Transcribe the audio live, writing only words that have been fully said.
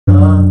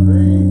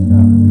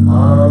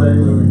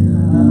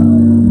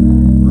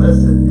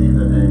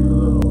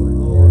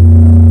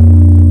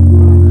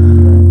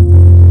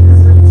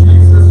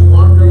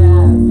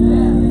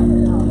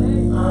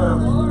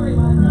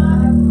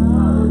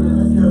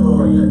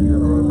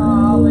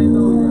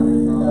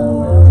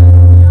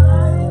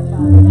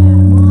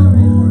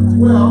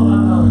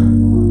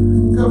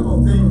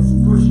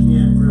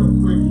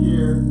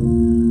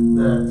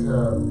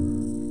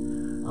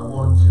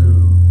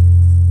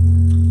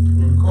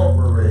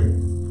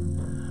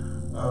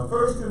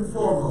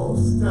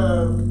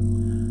most,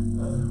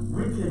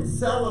 we can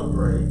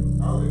celebrate,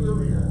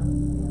 hallelujah,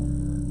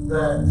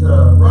 that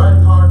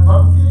Reinhard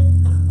Bonnke,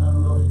 I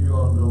don't know if you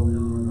all know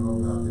him or know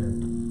about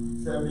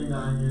him,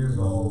 79 years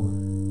old,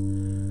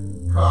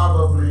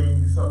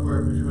 probably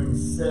somewhere between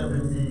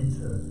 70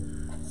 to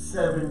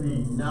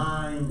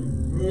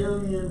 79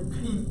 million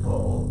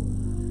people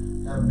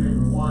have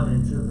been won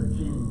into the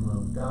kingdom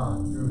of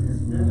God through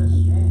his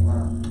ministry.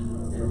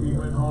 And he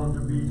went home to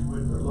be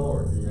with the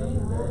Lord the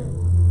other day.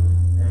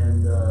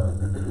 And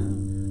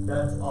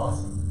that's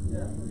awesome.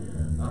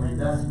 I mean,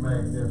 that's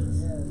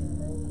magnificent.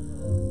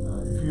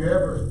 If you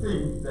ever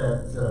think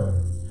that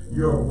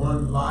your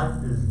one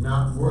life is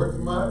not worth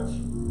much,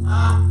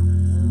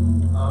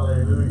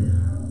 hallelujah.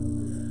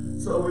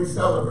 So we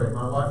celebrate.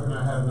 My wife and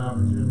I had an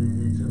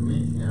opportunity to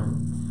meet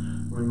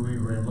him when we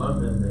were in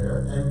London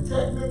there. And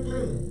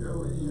technically,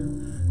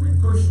 we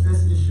pushed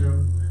this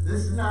issue.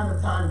 This is not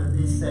a time to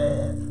be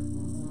sad.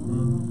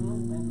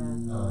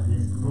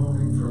 He's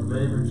moving from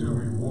labor to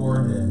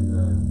reward,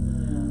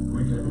 and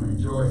we can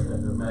rejoice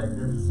at the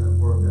magnificent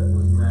work that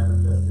was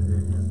manifested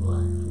in his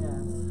life.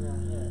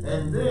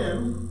 And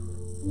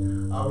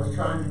then I was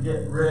trying to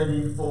get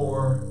ready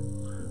for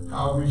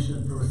how we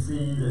should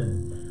proceed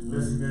and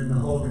listen in the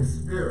Holy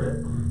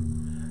Spirit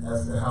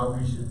as to how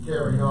we should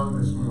carry on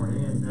this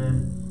morning. And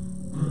then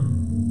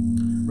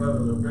Brother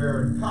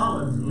LeBaron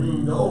Collins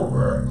leaned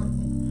over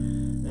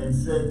and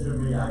said to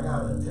me, I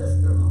got a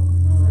testimony.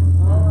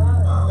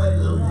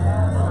 Hallelujah.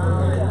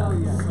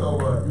 So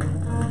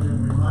can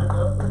we mic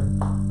up?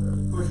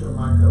 Let's push a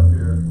mic up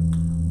here.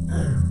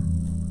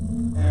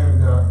 And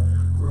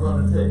we're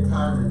going to take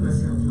time and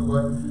listen to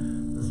what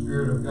the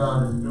Spirit of God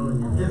is doing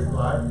in his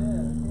life.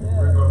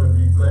 We're going to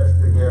be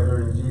blessed together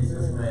in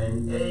Jesus'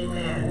 name.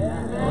 Amen.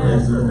 Okay,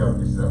 sir, help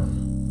yourself.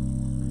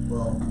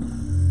 Well,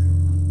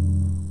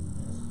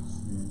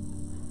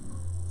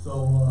 so,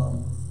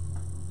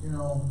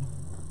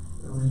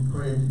 when we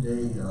prayed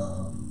today, the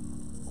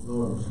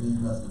Lord was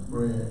leading us to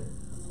pray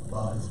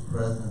about his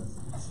presence,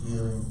 his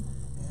healing,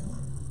 and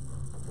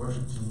the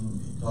worship team,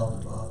 he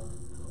talked about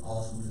the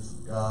awesomeness of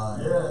God,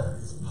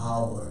 his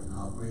power, and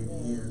how great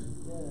he is.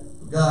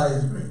 But God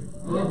is great.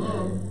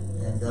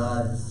 And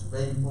God is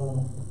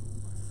faithful.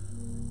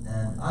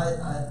 And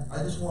I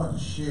just wanted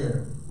to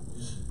share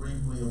just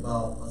briefly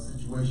about a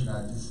situation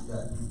I just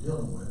got through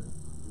dealing with.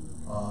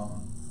 I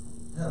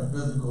had a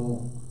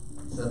physical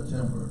in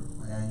September,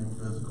 my annual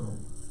physical,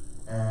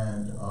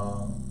 and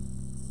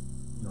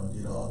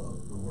did all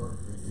the work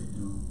that they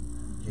do,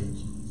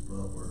 EKGs,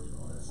 blood work, and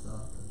all that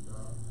stuff. And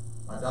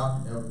my doctor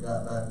never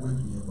got back with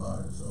me about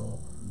it. So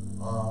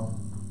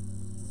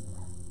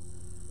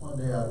one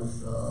day I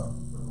was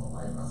with my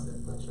wife, and I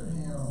said, put your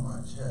hand on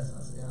my chest.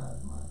 I said,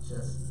 my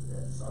chest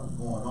is something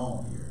going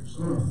on here.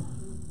 So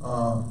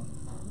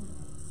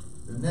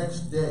the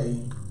next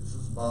day, this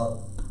is about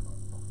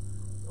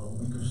a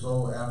week or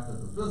so after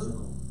the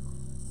physical,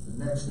 the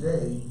next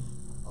day,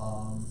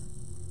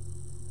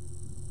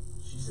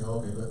 she said,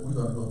 okay, we're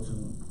going to go to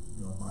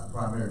my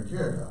primary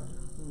care doctor.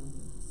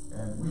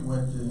 And we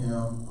went to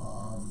him,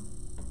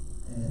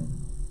 and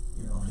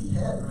he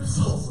had the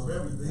results of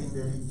everything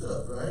that he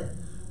took, right?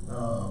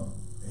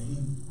 And he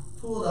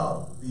pulled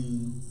out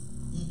the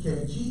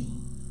EKG,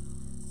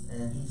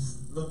 and he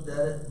looked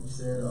at it and he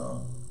said,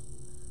 well,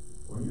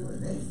 you're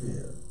in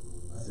AFib.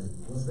 I said,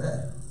 what's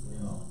that?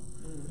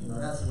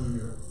 That's when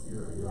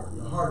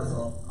your heart is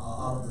out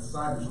of the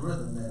sinus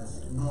rhythm that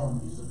it's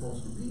normally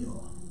supposed to be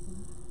on.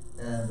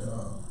 And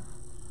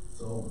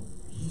so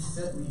he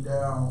sent me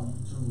down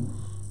to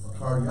a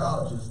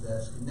cardiologist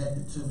that's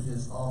connected to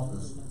his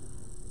office,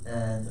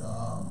 and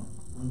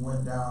we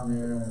went down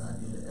there and I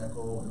did an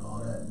echo and all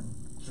that, and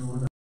true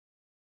enough,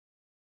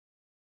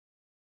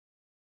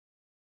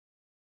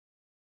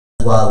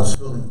 while I was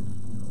feeling,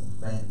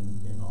 faint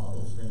and all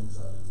those things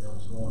that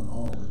was going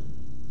on with me.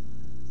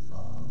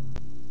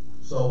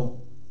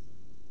 So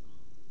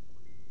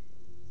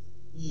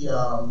he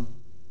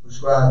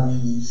prescribed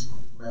me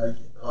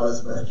all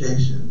this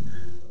medication,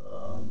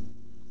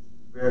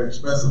 very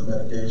expensive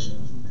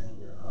medication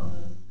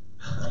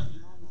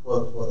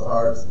for the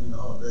hearts,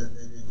 that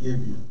they give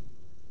you.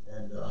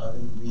 And I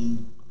think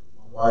me,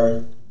 my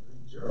wife,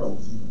 Gerald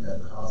was even at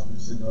the house. We were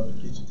sitting on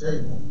the kitchen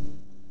table,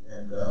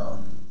 and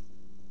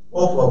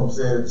both of them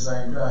said at the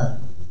same time,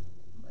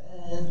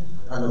 man,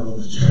 I know it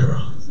was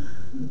Gerald.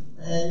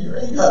 Man, you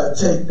ain't got to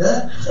take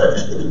that.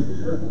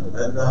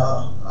 And I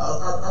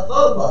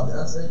thought about that.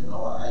 I said,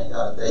 I ain't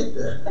got to take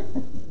that.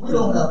 We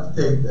don't have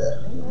to take that.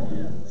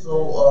 So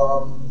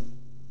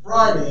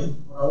Friday,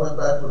 when I went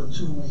back for the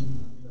 2-week,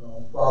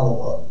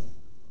 follow-up,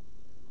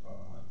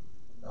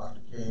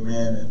 doctor came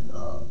in and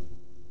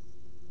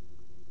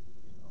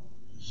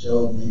he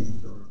showed me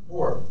the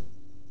report,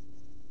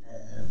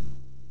 and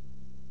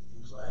he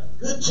was like,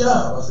 good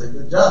job. I said,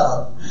 good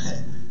job.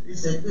 He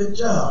said, good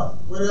job.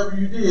 Whatever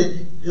you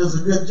did, it was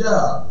a good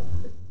job.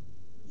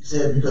 He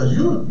said, because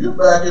you're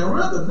back in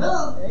rhythm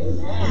now.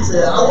 Amen. He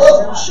said, I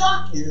wasn't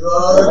shocked you.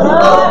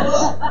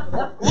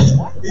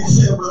 He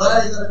said, but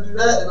I ain't going to do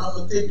that, and I'm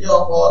going to take you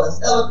off all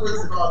this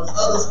eloquence and all this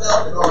other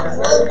stuff and all this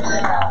other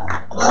thing.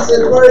 And I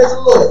said, praise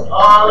the Lord.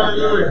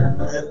 Hallelujah.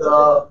 And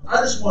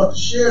I just wanted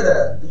to share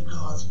that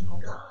because, you know,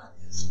 God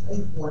is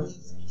faithful and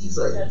He's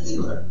a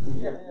healer.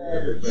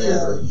 He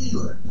is a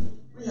healer.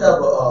 We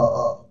have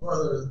a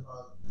brother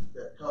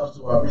that comes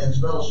to our men's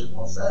fellowship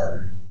on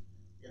Saturday.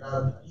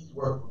 And he's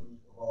worked with me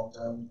for a long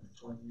time,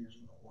 20 years,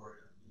 you know,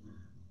 Warrior.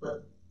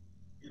 But,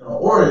 you know,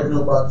 Warrior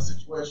knew about the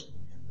situation.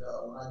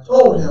 And when I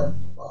told him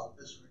about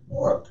this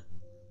report,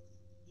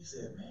 he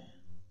said, man,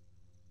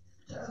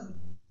 every time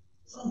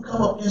something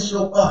come up against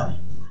your body,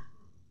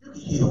 you can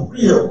heal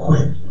real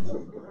quick.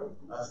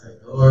 I said,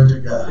 glory to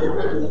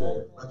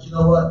God. But you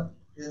know what?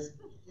 His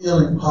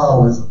healing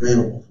power is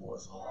available for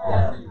us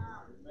all.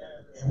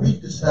 And we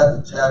just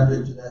have to tap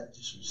into that and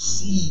just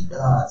receive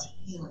God's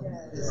healing,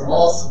 His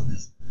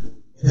awesomeness,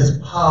 His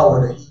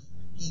power that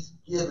He's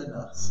given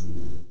us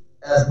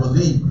as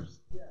believers.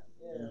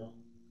 You know,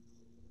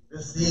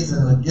 this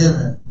season of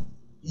giving,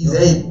 He's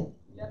able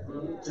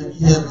to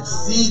give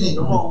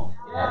exceedingly,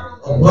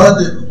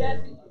 abundantly,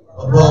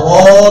 above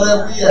all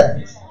that we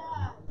ask.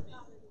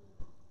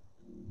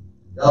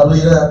 Y'all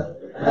believe that?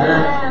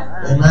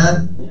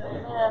 Amen?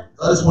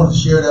 I just wanted to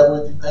share that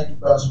with you. Thank you,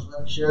 Pastor, for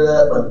letting me share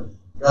that. But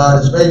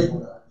God is faithful,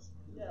 guys.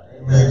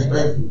 Amen. He's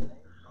faithful.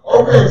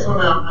 Okay, so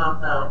now.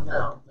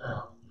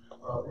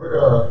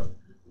 We're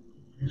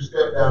you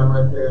step down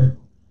right there,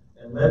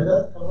 and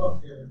Linda, come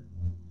up here.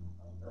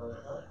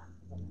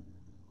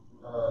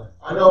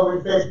 I know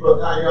we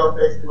Facebook, hi y'all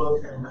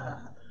Facebook, and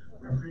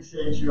we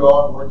appreciate you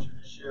all. I want you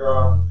to share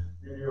our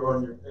video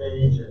on your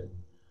page and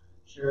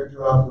share it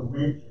throughout the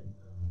week. And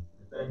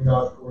we thank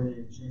God for you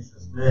in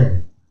Jesus'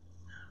 name.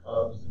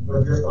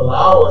 But just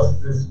allow us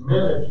this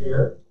minute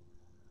here.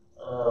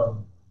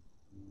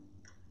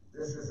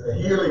 This is a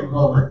healing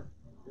moment.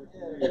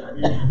 I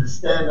need you to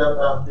stand up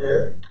out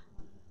there.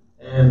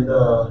 And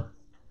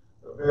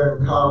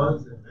Baron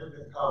Collins and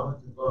Linda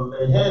Collins is going to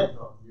lay hands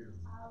on you.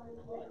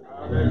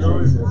 In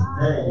Jesus'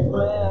 name. I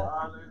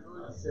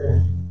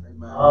said,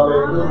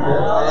 hallelujah.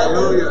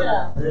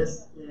 Hallelujah.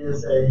 This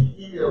is a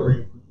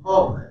healing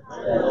moment.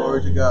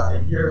 Glory to God.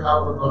 And here's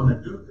how we're going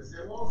to do this.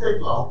 It won't take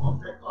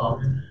long.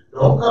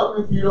 Don't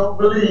come if you don't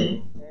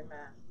believe.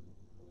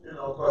 You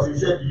know, because he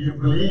said, do you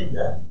believe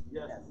that?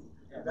 Yes.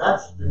 And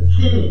that's the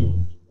key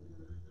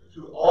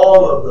to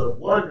all of the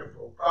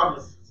wonderful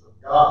promises of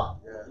God.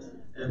 Yes.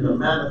 And the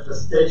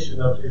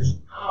manifestation of His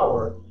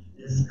power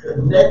is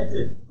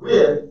connected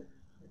with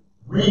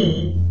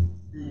we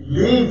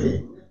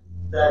believing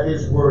that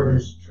His word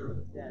is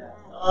true. Yes.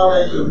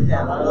 Hallelujah.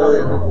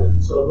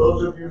 Hallelujah. So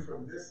those of you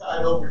from this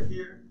side over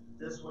here,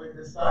 this way,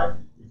 this side,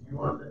 if you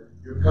want to,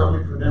 you're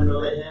coming for them to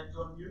lay hands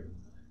on you,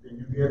 then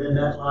you get in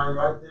that line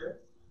right there.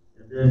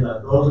 And then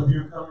those of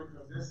you coming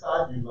from this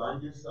side, you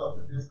line yourself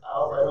in this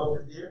aisle right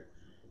over here.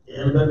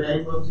 In the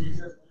name of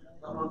Jesus,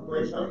 come on,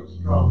 play something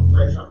strong.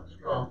 Play something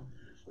strong.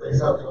 Play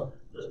something strong.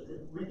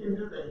 We can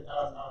do that.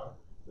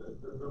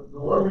 The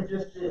one we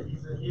just did,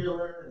 He's a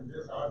healer, and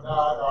this, our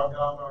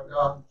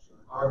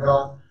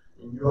God.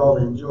 And you all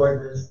enjoy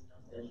this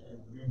and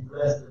be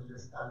blessed in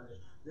this time.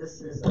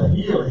 This is a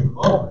healing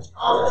moment.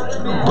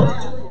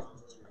 Hallelujah.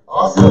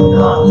 Awesome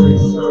God we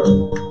serve.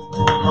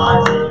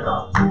 Mighty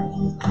God.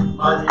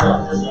 Mighty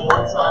God. Just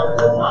one side at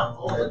a time.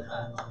 Over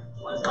time.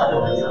 One side at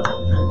a time.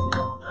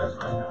 That's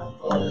right now.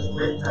 Oh, just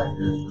wait back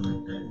there.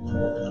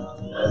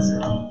 That's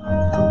it.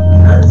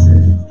 That's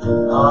it.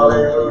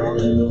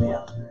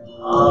 Hallelujah.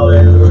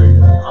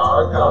 Hallelujah.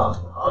 Our God.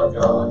 Our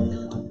God.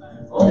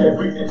 Okay,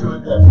 we can do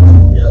it that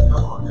way. Yeah,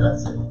 come on.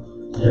 That's it.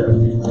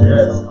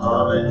 Yes.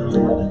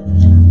 Hallelujah.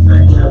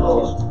 Thank you,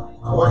 Lord.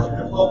 I want you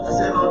to focus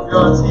in on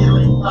God's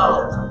healing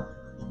power.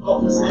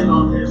 Focus in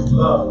on His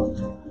love.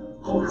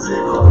 Focus in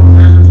on the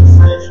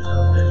manifestation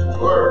of His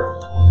word.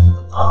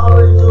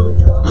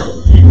 Hallelujah.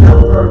 He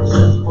confirms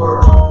His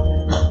word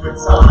with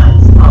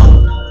signs and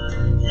wonders.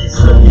 He's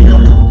the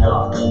healing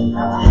God.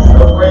 He's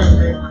the way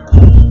maker.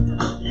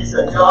 He's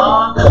a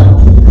God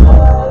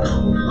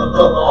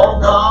above all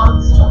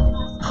gods.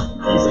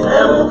 He's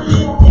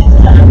Elohim. He's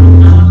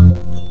Adonai.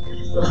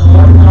 He's the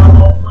Lord God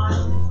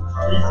Almighty.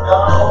 He's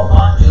God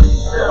Almighty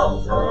Himself.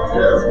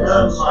 There's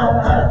none like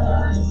Him.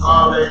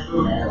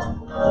 Hallelujah.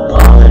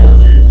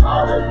 Hallelujah.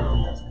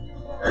 Hallelujah.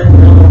 Thank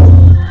you, Lord.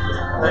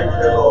 Thank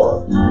you, Lord.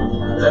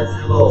 Thank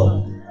you, Lord.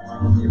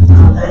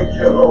 Thank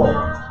you, Lord.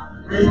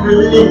 We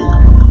believe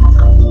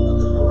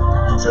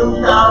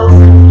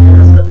 2,000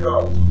 years ago,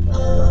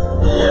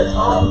 the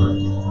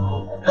atonement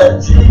that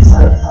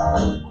Jesus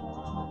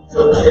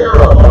took care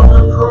of on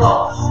the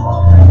cross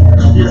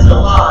is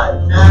alive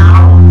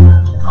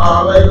now.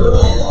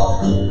 Hallelujah.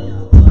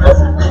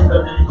 Blessed be the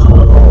name of the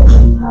Lord.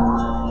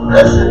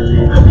 Blessed be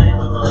the name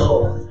of the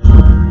Lord.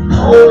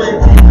 Holy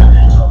be the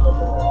name of the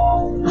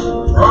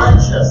Lord.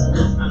 Righteous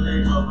is the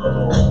name of the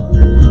Lord.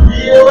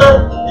 Healer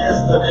is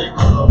the name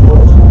of the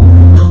Lord.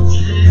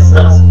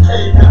 Jesus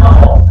paid it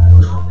all.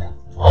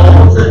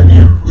 All to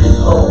Him we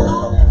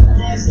owe.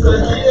 He's the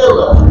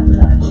healer.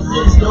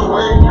 He's the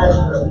way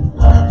maker.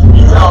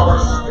 He's our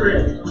strength.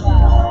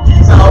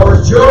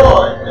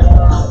 joy.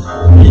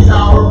 He's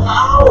our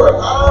power.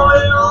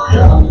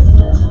 Hallelujah.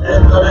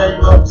 In the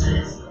name of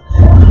Jesus.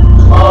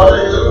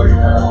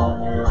 Hallelujah.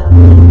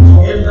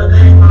 In the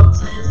name of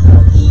Jesus.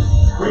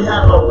 We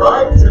have a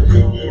right to be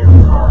here.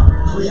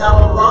 We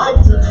have a right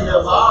to be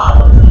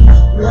alive.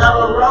 We have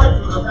a right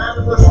for the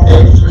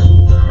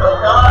manifestation of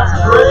God's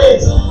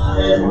grace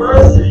and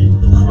mercy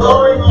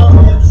flowing on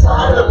the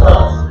inside of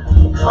us.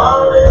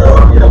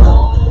 Hallelujah.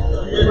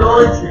 The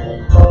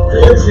anointing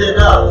lives in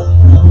us.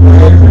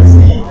 Every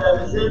seed that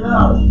is in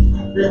us,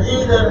 the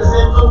seed that is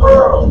in the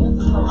world.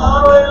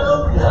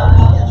 Hallelujah.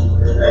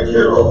 Thank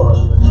you, Lord.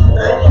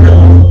 Thank you.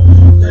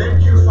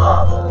 Thank you,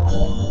 Father.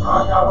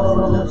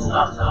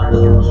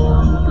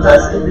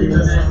 Blessed be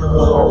the name of the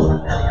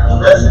Lord.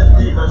 Blessed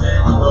be the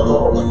name of the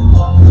Lord.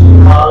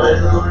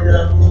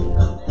 Hallelujah.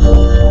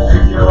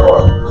 Thank you,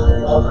 Lord.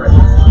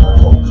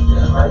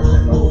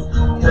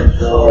 Thank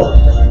you, Lord.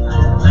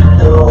 Thank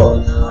you, Lord.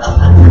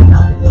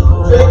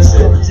 Fix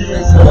it,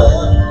 Jesus.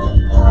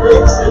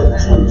 Fix it,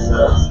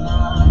 Jesus.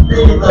 Be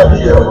the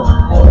healer.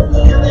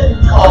 You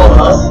didn't call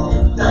us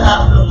to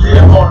have to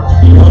live on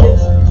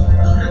fields.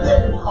 You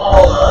didn't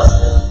call us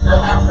to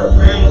have to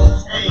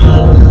maintain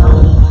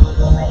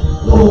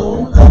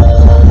food.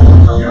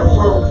 You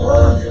were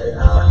wounded.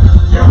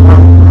 You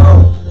were broken.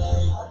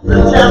 The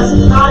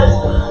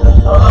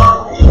chastisement of our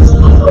peace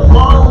was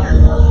upon you.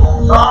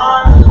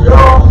 By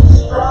your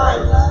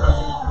stripes,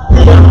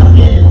 we are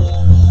healed.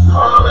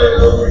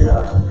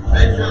 Hallelujah.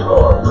 Thank you,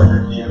 Lord, for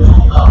your healing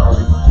power.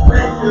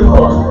 Thank you,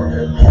 Lord, for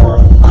your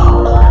healing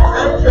power.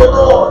 Thank you,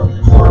 Lord,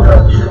 for your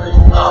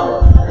healing power.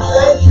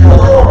 Thank you,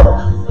 Lord.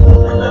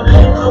 In the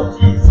name of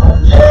Jesus,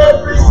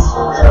 every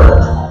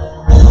spirit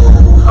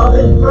of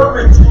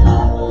infirmity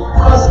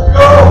must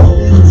go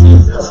in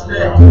Jesus'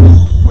 name.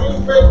 We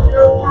break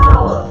your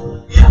power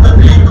in the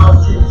name of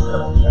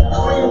Jesus.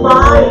 We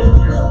bind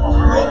you.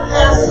 We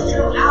cast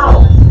you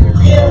out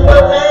in the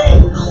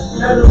name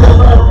that is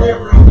above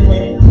every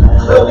name.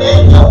 The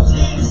name of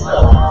Jesus.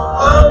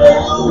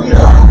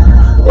 Hallelujah.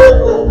 Thank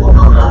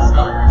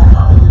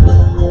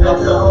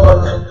you, Lord.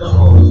 Thank you,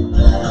 Lord.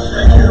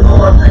 Thank you,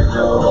 Lord. Thank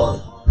you, Lord.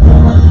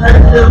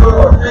 Thank you,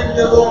 Lord. Thank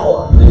you,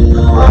 Lord.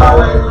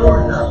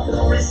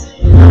 Hallelujah.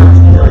 Receive God's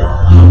healing.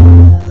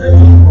 Thank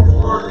you for the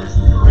word is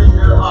doing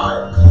your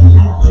life.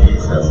 In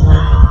Jesus'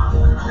 name.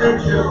 Thank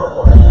you,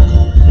 Lord.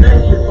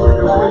 Thank you for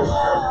your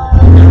wisdom.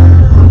 Thank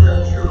you for your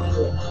truth.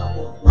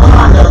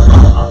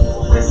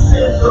 We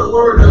send the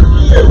word of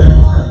healing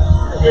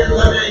in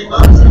the name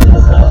of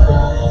Jesus.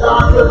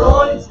 God's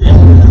anointing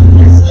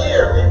is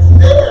here. It's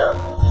there.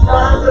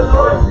 God's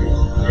anointing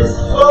is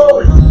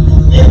flowing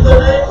in the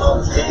name of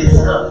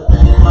Jesus.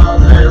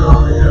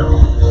 Hallelujah.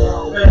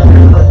 Thank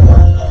you,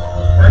 Lord.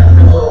 Thank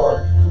you, Lord.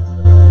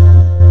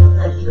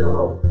 Thank you,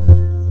 Lord.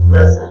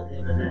 Blessed be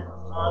the name.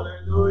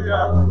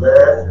 Hallelujah.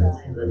 Blessed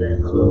be the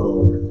name of the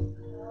Lord.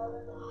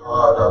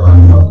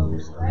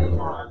 Hallelujah.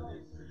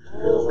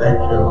 Thank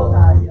you, Lord.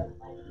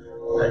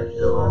 Thank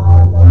you, Lord.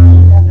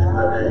 In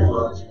the name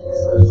of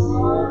Jesus.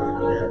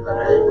 In the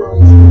name of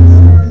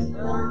Jesus.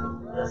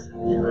 Blessed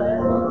be the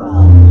name of the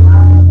Lord.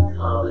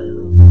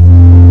 Hallelujah.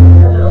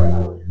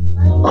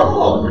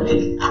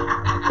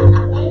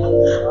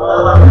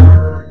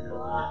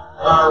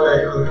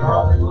 Hallelujah.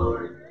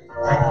 Hallelujah.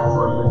 Thank you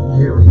for your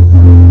healing.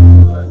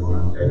 Thank you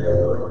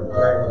for your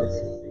guidance.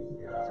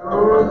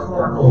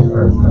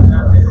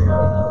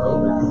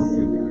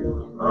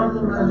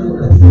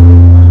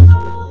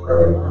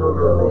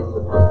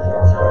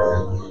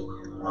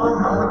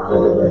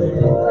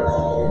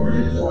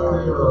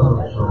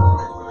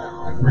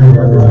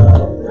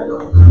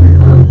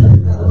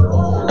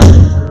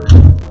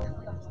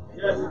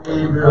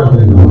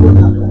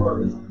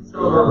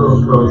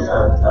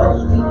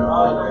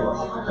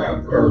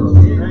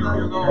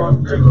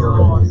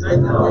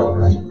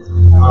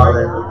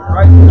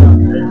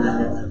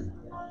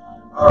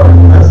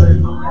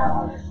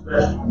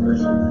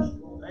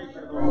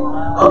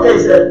 Okay,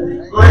 so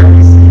go ahead and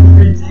receive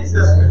in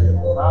Jesus' name.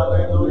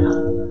 Hallelujah.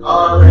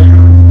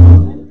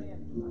 Hallelujah.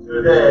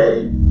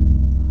 Today,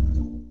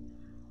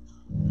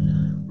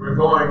 we're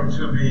going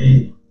to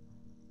be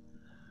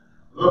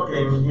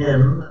looking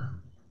in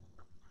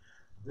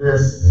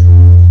this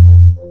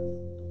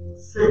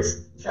 6th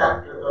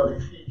chapter of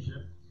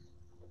Ephesians.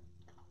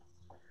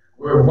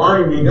 We're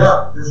winding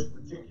up this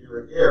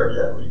particular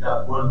area. We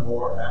got one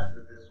more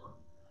after this one.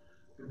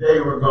 Today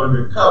we're going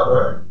to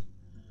cover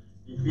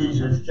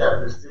Ephesians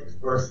chapter 6,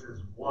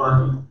 verses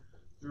 1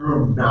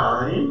 through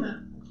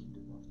 9.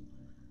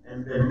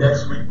 And then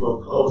next week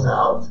we'll close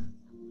out.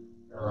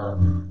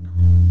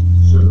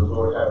 Should the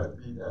Lord have it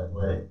be that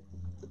way.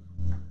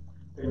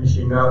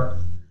 Finishing up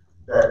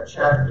that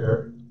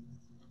chapter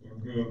in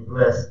being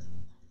blessed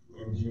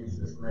in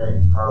Jesus'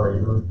 name.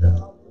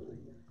 Hallelujah.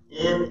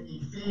 In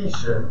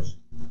Ephesians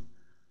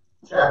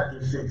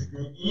chapter 6,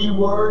 the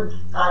eWORD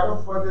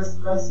title for this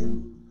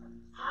lesson.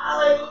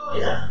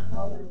 Hallelujah.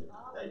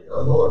 Thank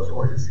the Lord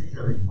for his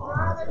healing.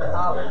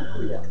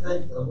 Hallelujah.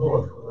 Thank the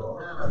Lord for the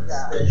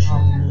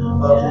manifestation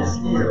of his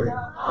healing.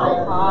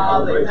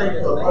 Hallelujah.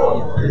 Thank the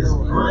Lord for his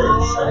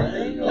grace.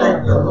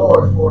 Thank the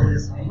Lord for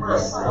his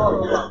mercy.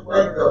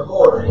 Thank the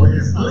Lord for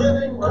his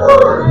living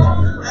word,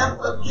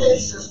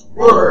 efficacious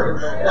word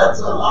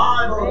that's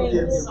alive on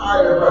the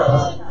inside of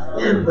us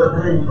in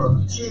the name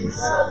of Jesus.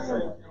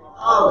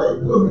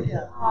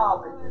 Hallelujah.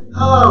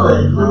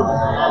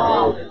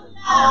 Hallelujah.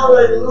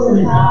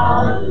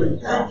 Hallelujah. We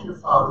thank you,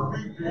 Father.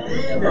 We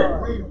believe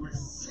and we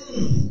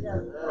receive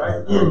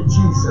in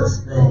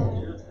Jesus'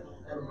 name.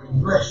 And we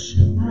bless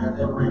you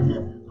and we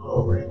give you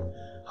glory.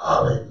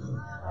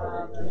 Hallelujah.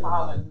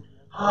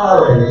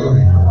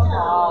 Hallelujah.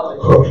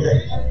 Okay.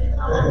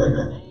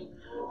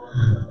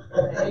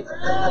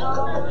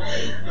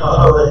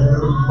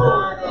 Hallelujah.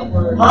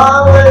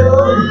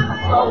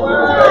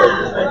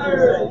 Hallelujah. Thank you.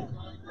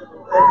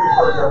 Thank you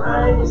for your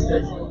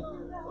manifestation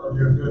of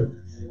your goodness.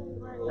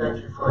 Thank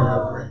you for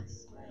your grace.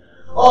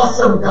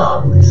 Awesome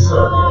God we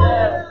serve.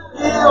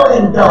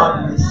 Healing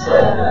God we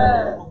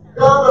serve.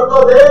 God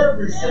above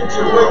every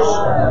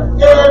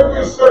situation,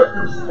 every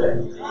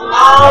circumstance.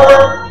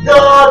 Our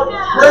God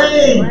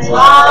reigns.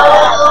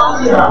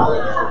 Hallelujah.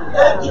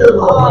 Thank you,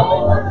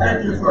 Lord.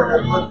 Thank you for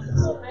your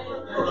goodness.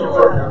 Thank you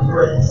for your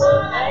grace.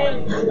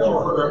 Thank you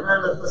for the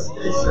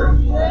manifestation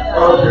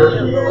of your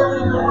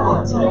healing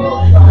anointing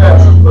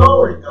that's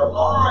flowing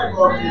alive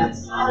on the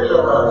inside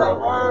of us.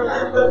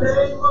 In the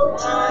name of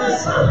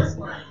Jesus,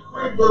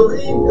 we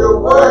believe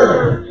your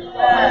word. We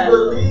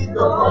believe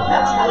the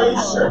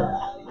propitiation.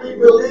 We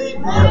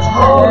believe the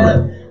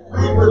atonement.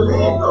 We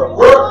believe the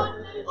work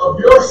of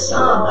your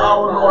Son,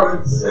 our Lord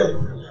and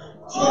Savior,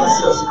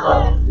 Jesus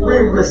Christ. We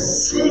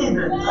receive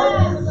and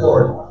thank you for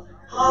it.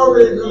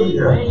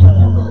 Hallelujah.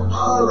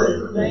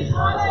 Hallelujah.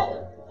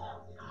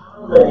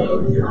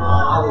 Hallelujah.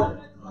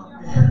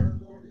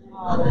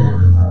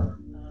 Amen.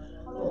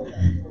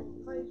 Okay.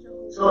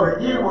 So the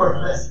eWORD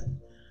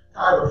lesson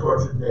title for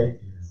today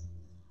is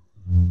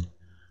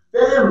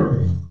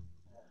Family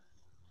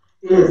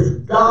is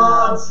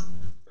God's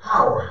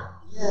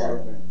Powerhouse.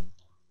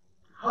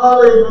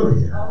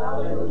 Hallelujah.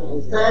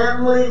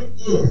 Family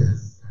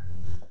is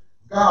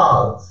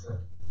God's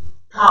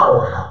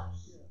powerhouse.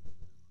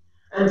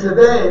 And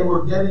today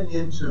we're getting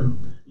into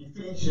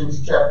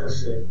Ephesians chapter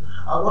 6.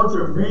 I want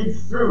to read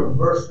through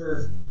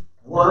verses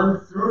 1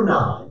 through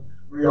 9.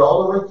 Read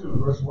all the way through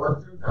verse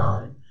 1 through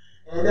 9.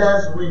 And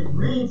as we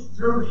read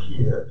through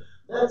here,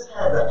 let's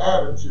have the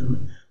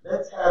attitude,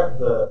 let's have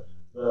the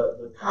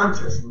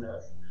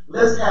consciousness,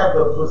 let's have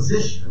the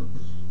position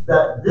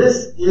that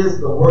this is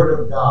the Word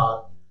of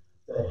God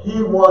that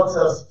He wants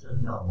us to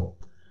know,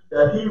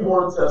 that He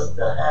wants us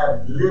to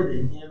have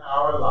living in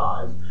our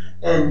lives.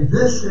 And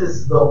this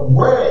is the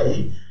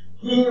way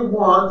He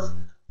wants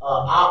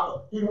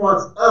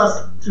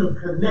us to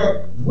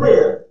connect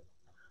with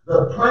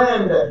the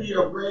plan that He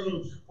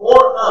arranged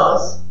for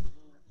us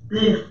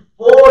before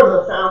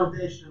the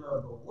foundation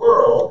of the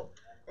world.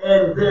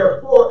 And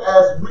therefore,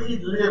 as we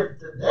live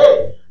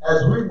today,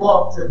 as we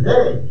walk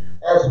today,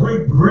 as we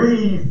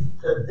breathe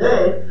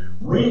today,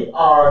 we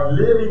are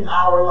living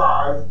our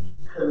lives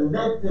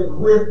connected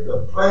with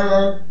the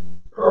plan,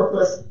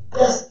 purpose,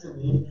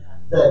 destiny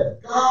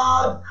that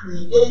God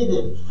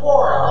created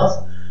for us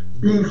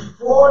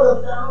before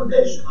the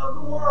foundation of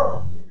the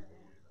world.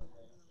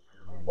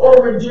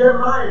 Over in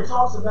Jeremiah, it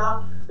talks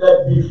about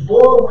that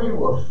before we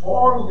were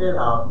formed in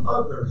our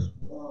mother's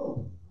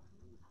womb,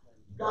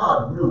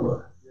 God knew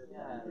us.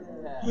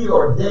 He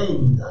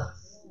ordained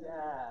us.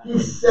 He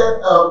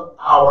set up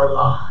our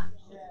lives.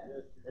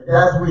 And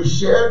as we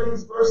share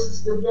these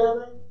verses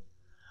together,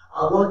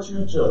 I want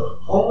you to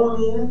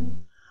hone in.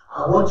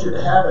 I want you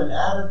to have an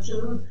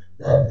attitude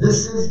that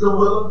this is the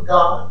will of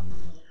God.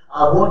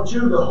 I want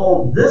you to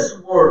hold this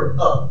word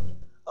up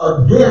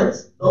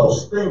against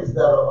those things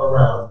that are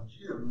around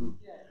you.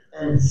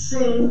 And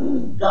see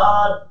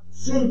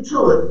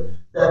to it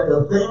that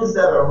the things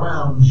that are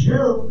around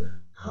you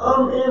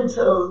come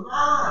into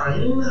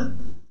line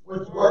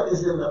with what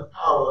is in the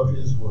power of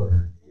His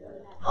word.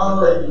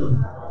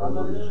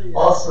 Hallelujah.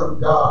 Awesome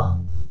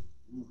God.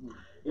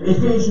 In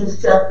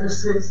Ephesians chapter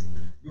 6,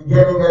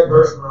 beginning at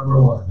verse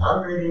number 1.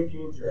 I'm reading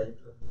King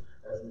James,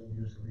 as we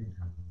usually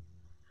do.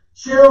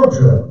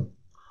 Children,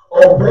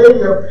 obey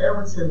your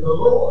parents in the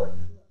Lord,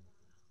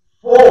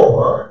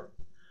 for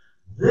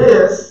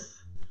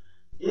this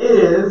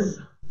is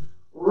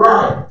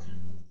right.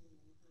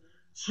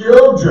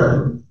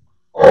 Children,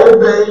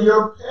 obey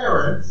your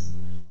parents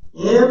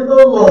in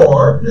the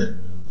Lord,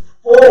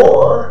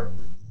 for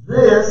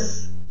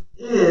this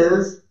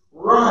is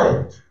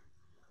right.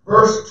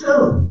 Verse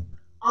 2,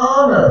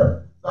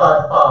 honor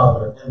thy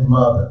father and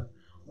mother,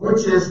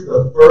 which is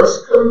the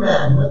first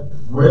commandment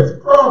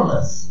with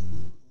promise.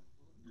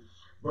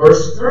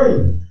 Verse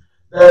 3,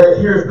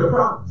 here's the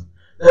promise,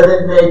 that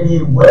it may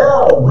be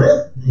well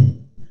with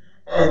thee,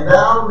 and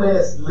thou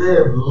mayest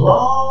live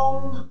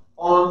long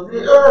on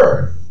the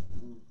earth.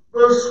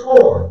 Verse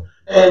 4,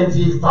 and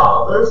ye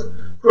fathers,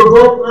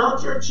 provoke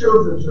not your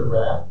children to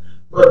wrath,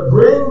 but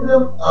bring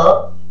them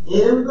up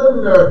in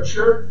the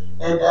nurture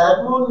and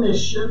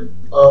admonition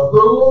of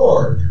the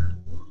Lord.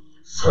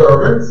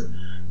 Servants,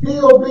 be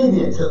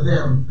obedient to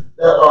them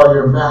that are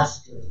your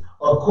masters,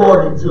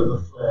 according to the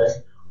flesh,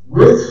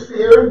 with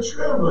fear and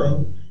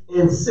trembling,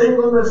 in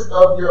singleness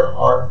of your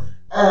heart,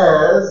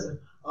 as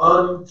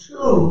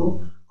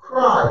unto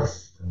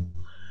Christ,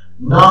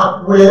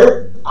 not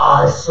with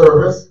eye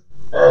service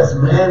as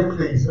man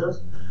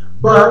pleasers,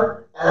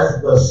 but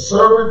as the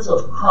servants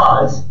of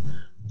Christ,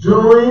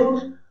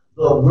 doing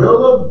the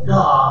will of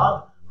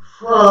God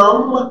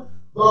from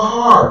the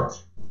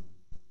heart,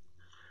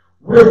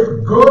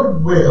 with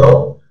good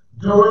will,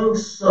 doing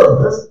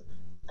service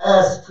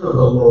as to the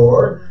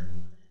Lord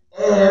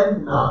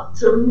and not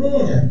to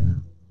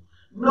men,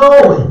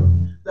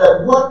 knowing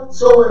that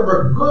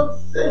whatsoever good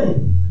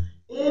thing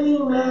any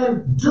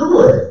man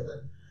doeth,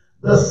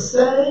 the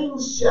same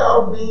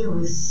shall he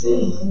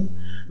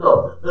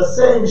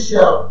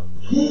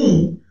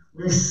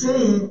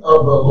receive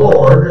of the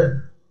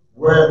Lord,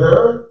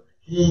 whether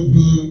he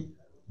be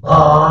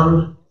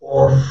bond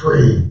or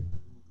free.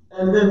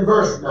 And then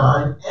verse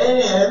 9,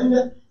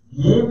 and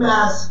ye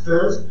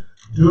masters,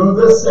 do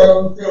the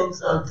same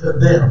things unto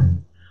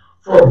them,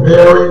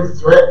 forbearing,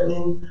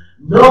 threatening,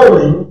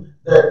 knowing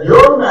that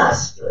your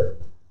master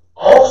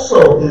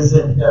also is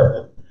in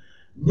heaven,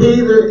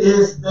 neither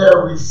is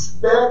there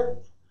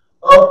respect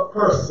of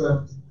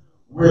persons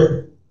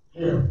with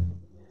him.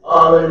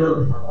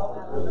 Hallelujah.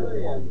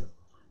 Hallelujah.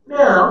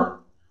 Now,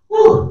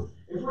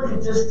 if we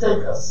could just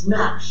take a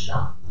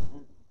snapshot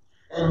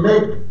and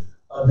make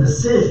a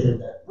decision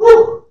that,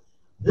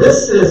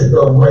 this is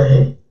the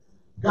way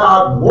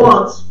God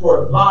wants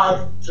for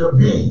life to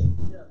be.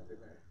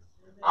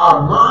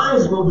 Our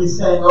minds will be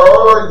saying,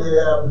 oh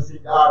yeah, but see,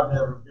 God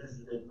never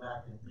visited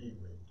Mac and B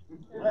with.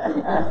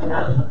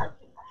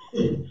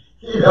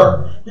 He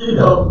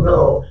don't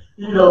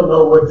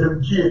know what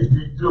them kids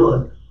be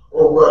doing,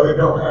 or well, they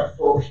don't have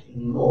folks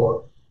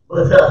anymore.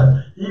 But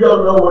he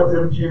don't know what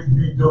them kids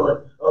be doing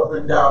up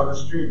and down the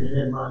street and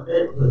in my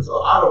neighborhood.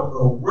 So I don't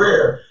know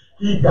where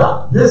he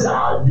got this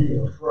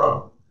idea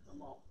from,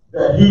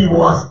 that he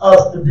wants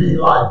us to be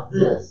like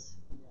this.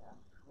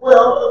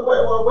 Well,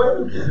 wait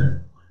a minute.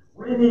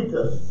 We need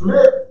to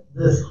flip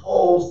this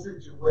whole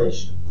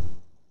situation.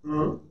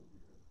 Number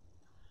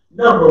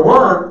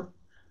one,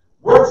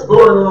 what's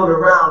going on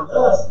around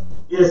us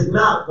is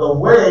not the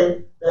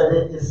way that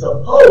it is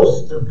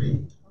supposed to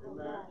be.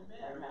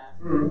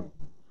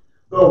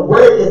 The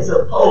way it's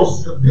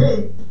supposed to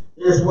be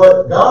is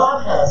what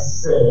God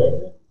has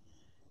said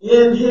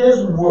in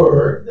his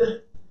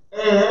word,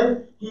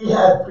 and he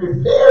had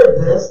prepared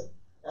this,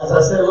 as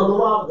I said a little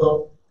while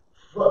ago,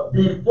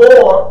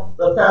 before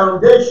the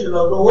foundation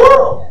of the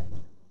world.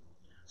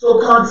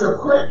 So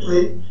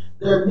consequently,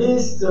 there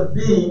needs to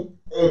be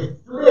a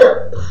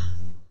flip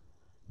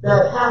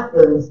that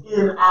happens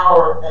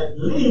at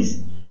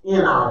least in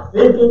our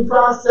thinking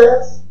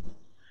process.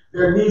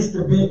 There needs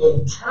to be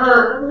a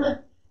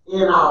turn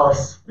in our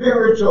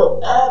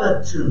spiritual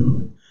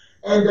attitude,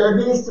 and there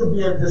needs to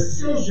be a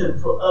decision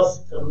for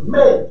us to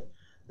make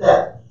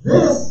that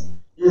this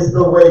is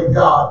the way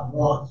God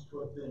wants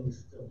for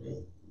things to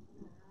be.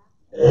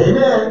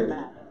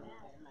 Amen.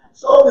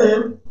 So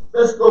then,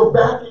 let's go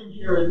back in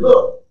here and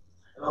look.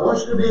 And I want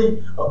you to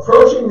be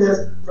approaching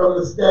this from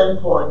the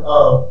standpoint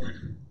of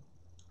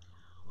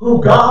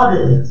who God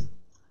is.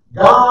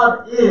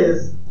 God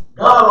is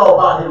God all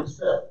by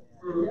himself.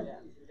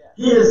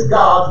 He is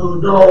God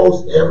who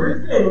knows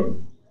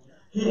everything.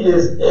 He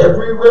is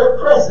everywhere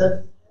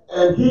present,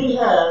 and he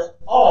has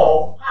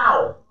all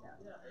power.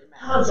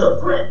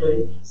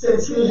 Consequently,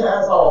 since he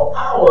has all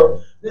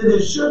power, then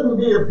it shouldn't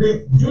be a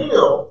big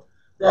deal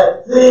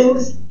that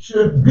things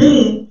should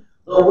be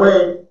the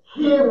way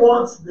he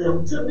wants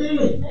them to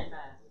be.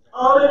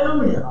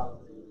 Hallelujah.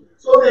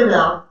 So then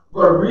now,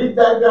 we're going to read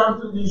back down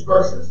through these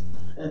verses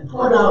and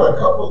point out a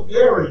couple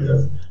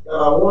areas that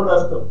I want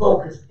us to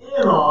focus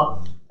in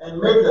on and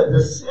make a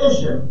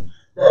decision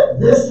that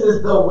this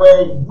is the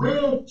way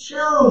we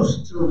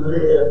choose to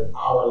live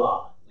our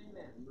life.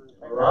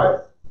 All right?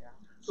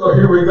 So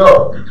here we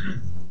go.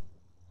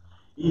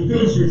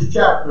 Ephesians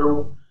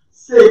chapter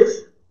 6,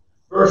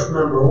 verse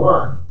number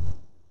 1.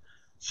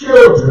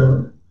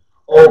 Children,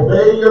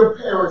 obey your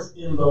parents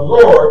in the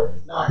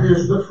Lord. Now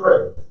here's the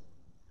phrase.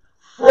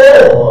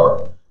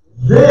 For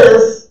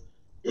this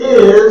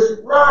is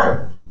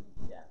right.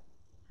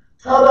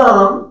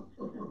 Ta-da!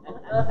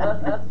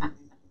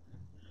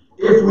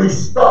 If we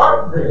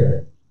start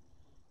there,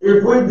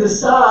 if we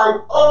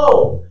decide,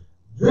 oh,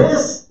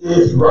 this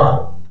is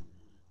right,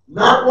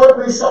 not what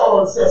we saw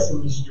on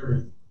Sesame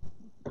Street,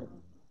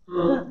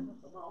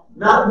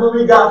 not what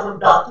we got from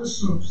Dr.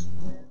 Seuss,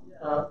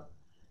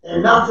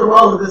 and not from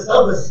all of this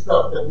other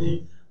stuff that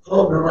be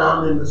floating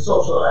around in the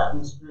social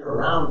atmosphere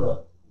around us.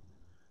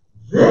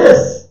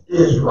 This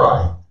is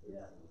right.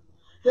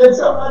 Can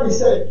somebody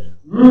say,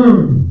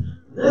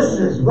 this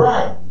is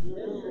right?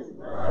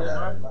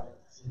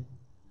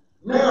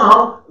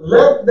 Now,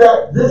 let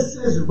that this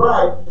is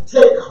right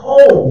take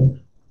hold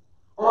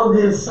on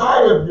the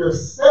inside of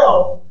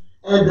yourself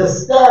and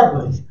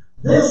establish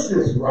this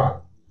is right.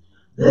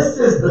 This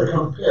is the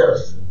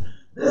comparison.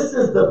 This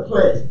is the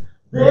place.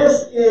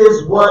 This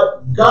is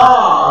what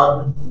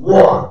God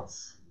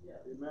wants.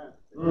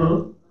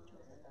 Mm-hmm.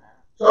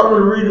 So I'm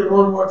going to read it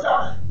one more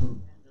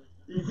time.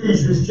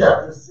 Ephesians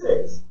chapter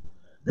 6.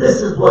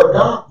 This is what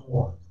God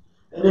wants.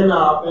 And in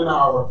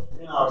our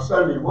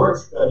Sunday word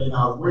study, in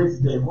our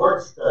Wednesday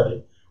word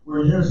study,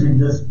 we're using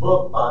this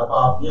book by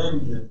Bob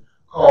Yandian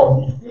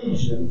called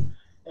Ephesians.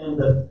 And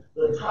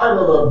the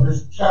title of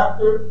this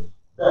chapter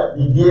that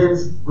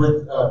begins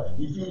with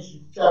Ephesians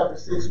chapter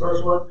 6,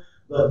 verse 1,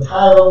 the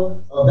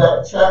title of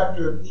that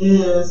chapter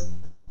is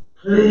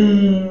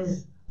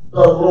Please the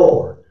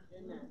Lord.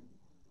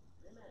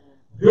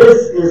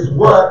 This is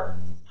what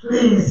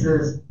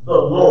pleases the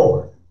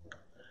Lord.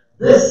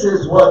 This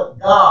is what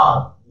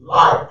God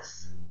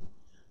likes.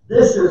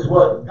 This is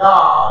what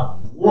God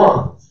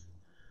wants.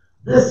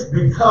 This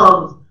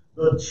becomes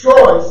the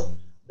choice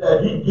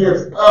that he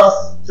gives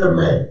us to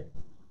make.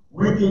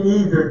 We can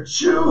either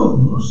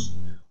choose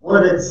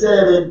what it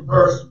said in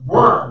verse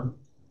 1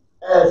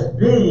 as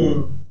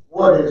being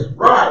what is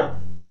right,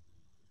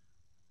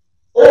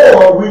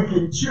 or we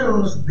can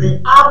choose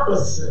the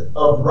opposite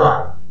of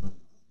right.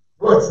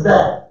 What's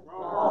that?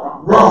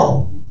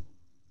 Wrong.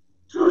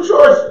 Two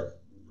choices.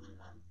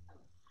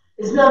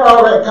 It's not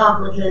all that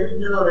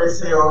complicated. You know, they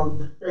say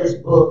on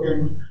Facebook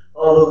and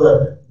all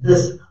of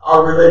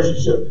our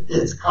relationship,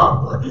 it's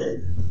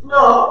complicated.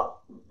 No.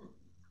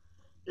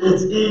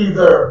 It's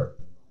either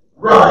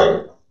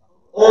right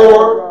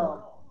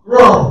or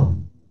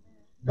wrong.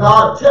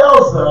 God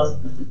tells us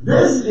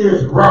this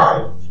is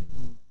right.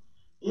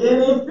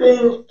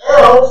 Anything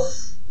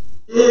else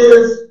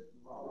is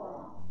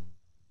wrong.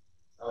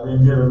 I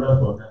didn't get enough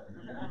of that.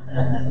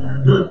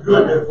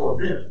 Good there for a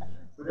minute.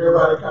 But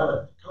everybody kind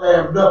of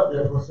clammed up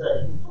there for a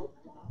second.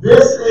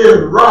 This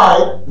is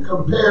right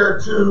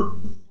compared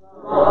to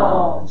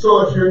wrong.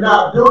 So if you're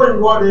not doing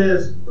what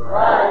is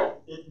right,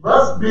 it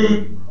must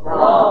be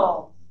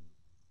wrong.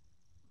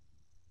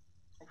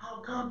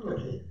 How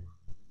complicated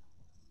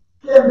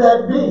can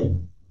that be?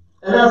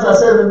 And as I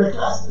said in the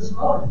class this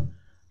morning,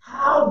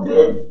 how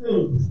did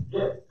things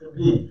get to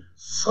be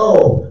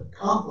so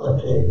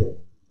complicated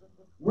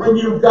when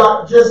you've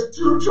got just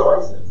two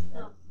choices?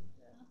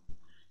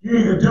 You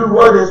either do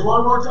what is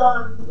one more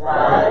time,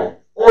 right,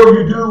 or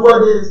you do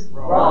what is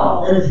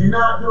wrong. And if you're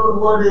not doing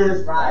what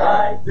is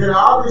right, then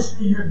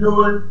obviously you're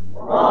doing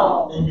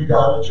wrong, and you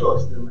got a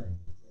choice to make.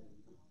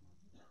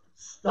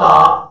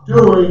 Stop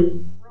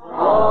doing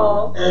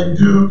wrong and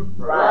do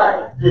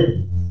right.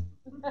 Didn't.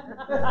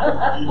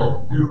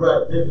 Do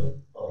right, didn't.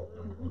 Oh.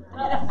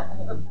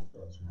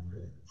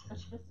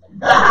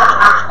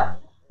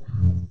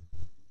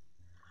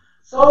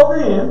 So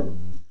then,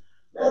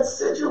 let's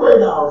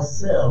situate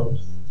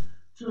ourselves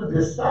to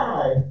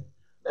decide,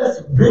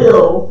 let's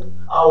build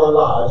our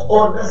lives,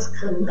 or let's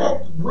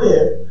connect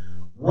with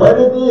what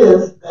it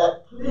is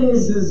that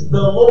pleases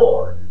the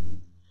Lord.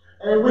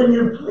 And when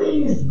you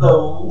please the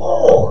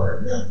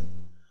Lord,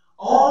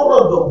 all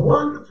of the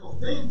wonderful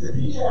things that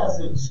he has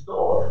in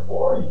store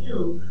for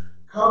you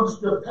comes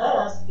to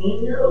pass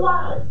in your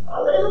life.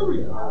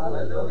 Hallelujah.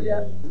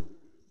 Hallelujah.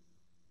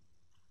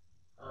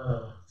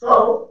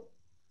 So,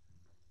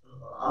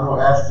 I'm going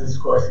to ask this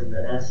question.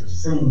 The answer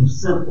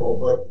seems simple,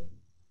 but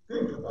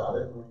think about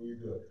it when you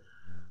do it.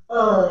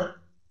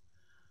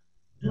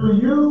 Do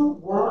you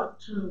want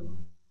to,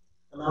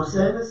 and I'm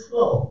saying it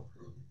slow,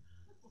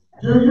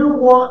 do you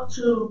want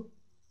to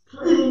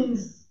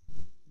please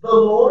the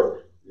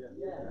Lord?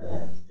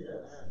 Yes.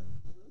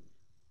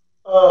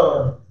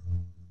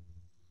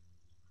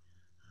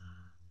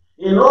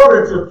 In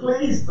order to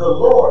please the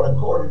Lord,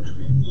 according to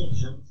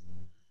Ephesians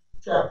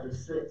chapter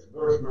 6,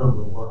 verse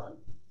number 1,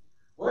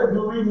 what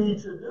do we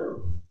need to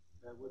do?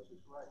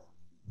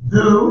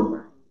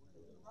 Do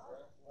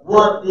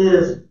what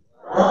is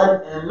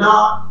right and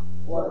not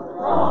what is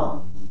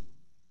wrong.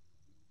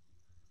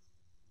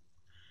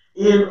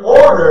 In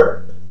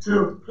order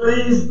to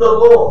please the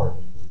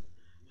Lord,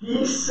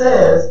 he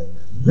says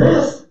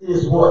this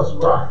is what's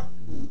right.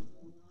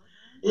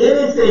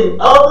 Anything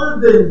other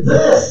than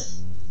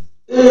this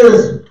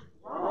is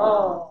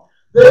wrong.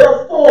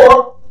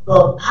 Therefore,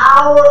 the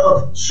power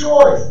of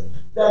choice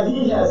that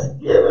he has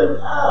given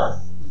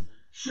us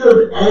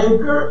should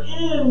anchor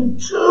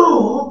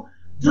into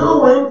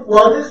doing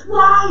what is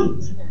right.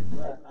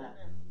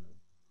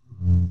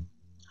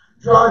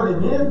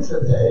 Driving in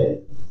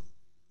today,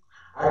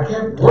 I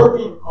kept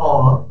working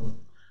on,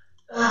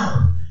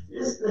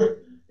 is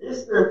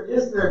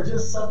there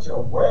just such a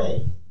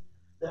way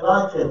that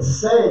I can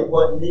say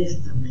what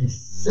needs to be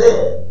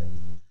said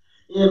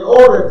in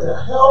order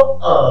to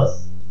help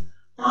us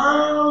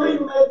finally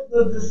make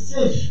the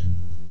decision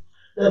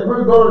that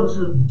we're going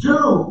to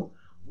do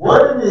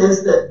what it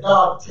is that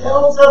God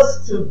tells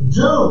us to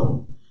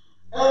do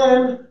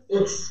and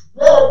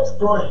expect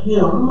for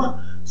him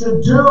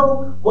to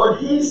do what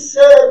he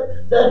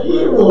said that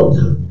he will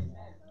do.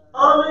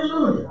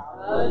 Hallelujah.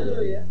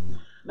 Hallelujah.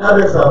 Now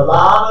there's a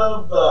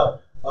lot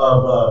of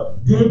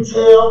of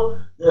detail.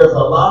 There's a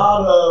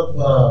lot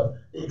of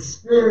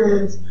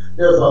experience.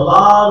 There's a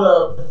lot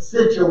of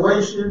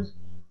situations,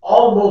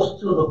 almost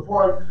to the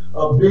point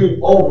of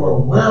being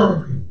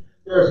overwhelming.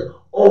 There's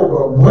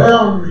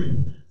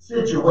overwhelming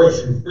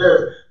situations.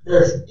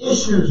 There's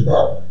issues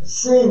that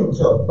seem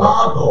to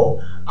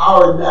boggle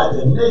our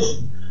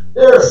imagination.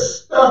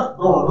 There's stuff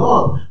going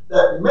on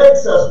that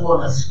makes us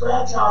want to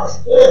scratch our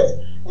heads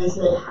and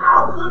say,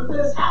 how could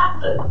this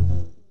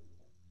happen?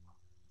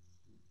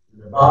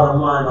 The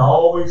bottom line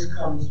always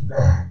comes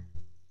back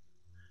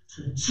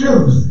to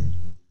choosing.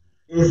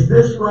 Is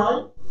this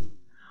right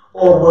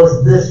or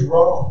was this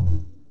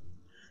wrong?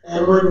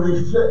 And when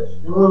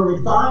we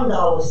find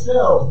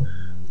ourselves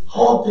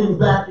halting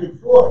back and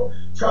forth,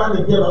 trying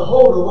to get a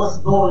hold of what's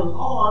going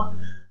on,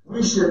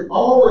 we should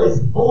always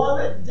boil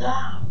it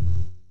down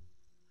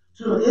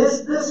to,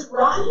 is this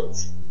right?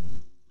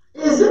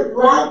 Is it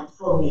right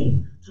for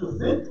me to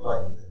think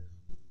like this?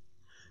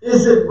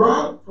 Is it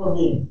right for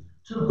me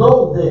to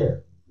go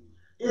there?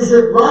 Is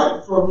it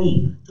right for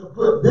me to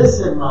put this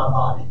in my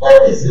body?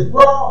 Or is it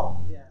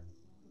wrong? Yeah.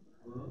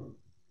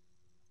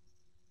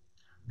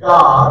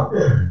 God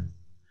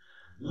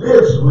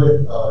lives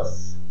with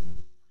us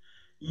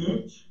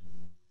each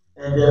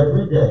and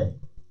every day,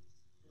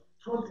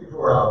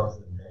 24 hours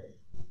a day,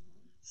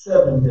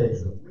 7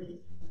 days a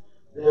week.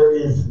 There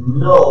is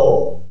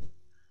no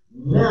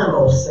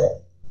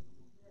nanosecond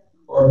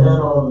or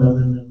nano,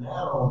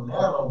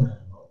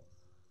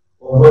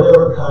 or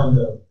whatever kind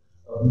of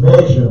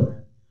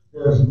measurement.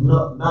 There's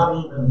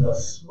not even the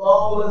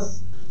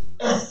smallest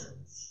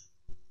essence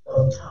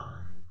of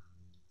time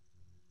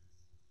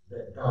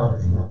that God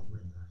is not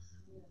with us.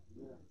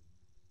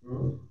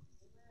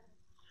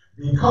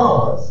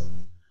 Because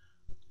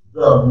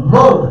the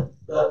moment,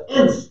 the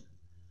instant,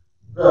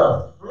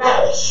 the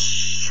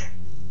flash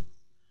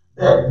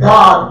that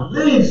God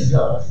leaves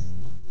us,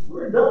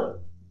 we're done.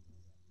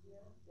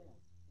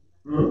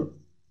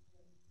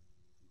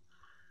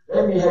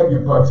 Let me have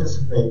you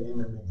participate in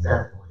an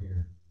example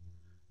here.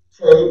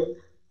 Take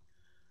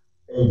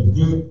a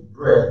deep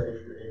breath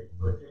if you're able,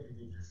 but take a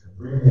deep breath.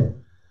 Breathe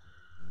in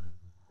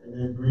and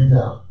then breathe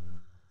out.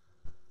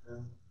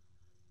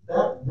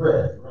 That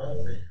breath right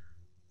there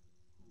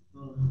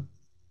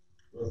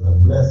was a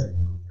blessing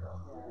from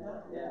God.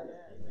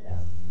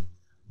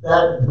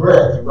 That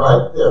breath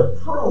right there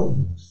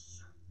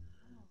proves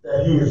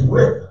that He is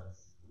with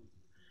us.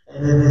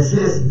 And it is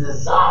His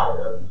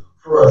desire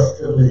for us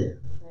to live.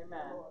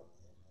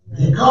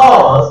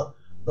 Because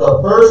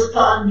the first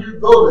time you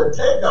go to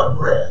take a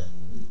breath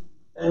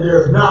and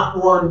there's not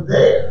one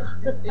there,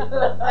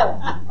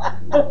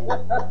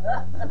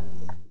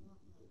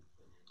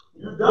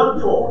 you're done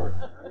for.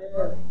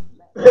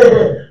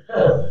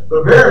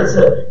 The Baron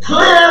said,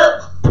 clear!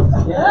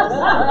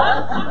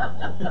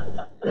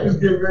 He's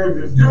getting ready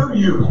to do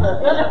you.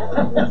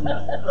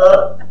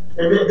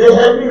 And they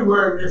had me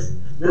wearing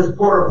this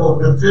portable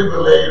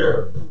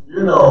defibrillator,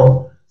 you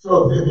know,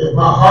 so if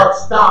my heart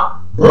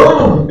stopped,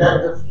 boom,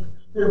 that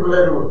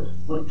defibrillator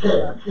would kick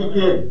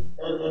in.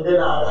 And then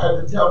I had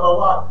to tell my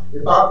wife,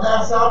 if I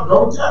pass out,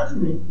 don't touch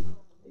me.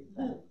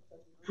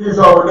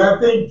 So when that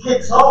thing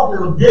kicks off,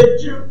 it'll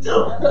get you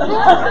too.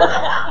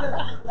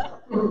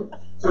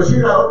 So she's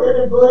like, okay,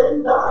 then go ahead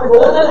and die.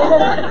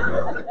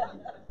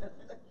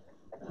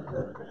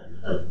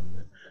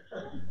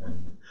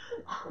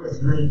 I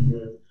was reading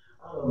this.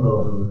 I don't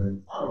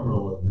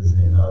know what this is.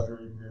 I was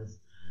reading this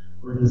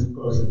where this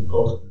person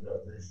posted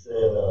up. They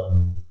said,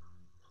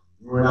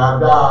 when I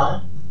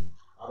die,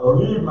 I don't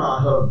need my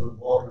husband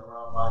walking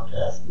around my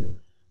casket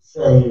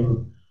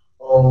saying,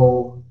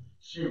 oh,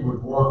 she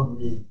would want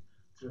me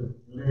to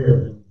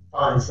live and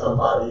find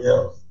somebody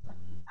else.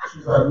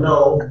 She's like,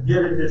 no,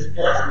 get in this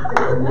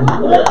casket with me.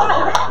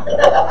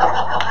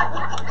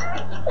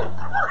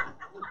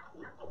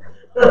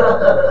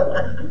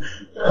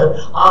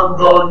 I'm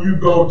gone, you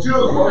go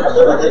too.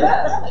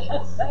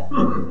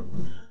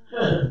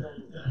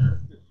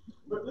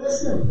 But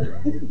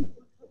listen,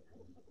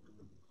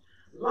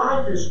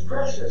 life is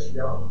precious,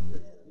 y'all.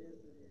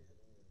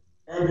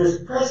 And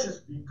it's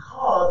precious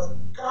because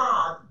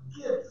God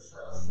gives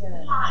us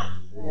life.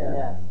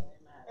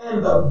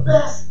 And the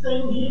best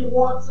thing He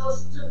wants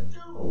us to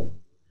do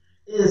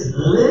is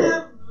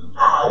live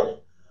life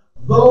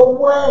the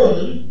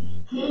way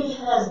He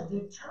has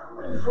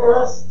determined for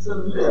us to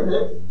live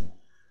it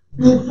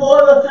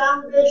before the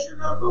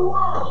foundation of the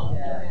world.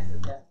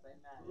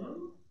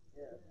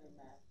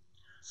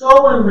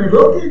 So when we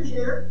look in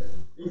here,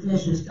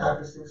 Ephesians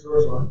chapter 6,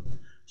 verse 1,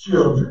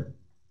 children,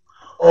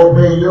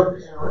 obey your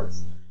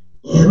parents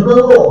in the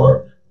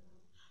Lord,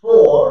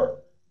 for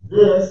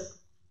this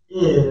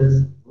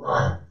is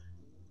right.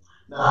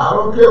 Now, I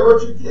don't care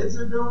what your kids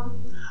are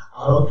doing.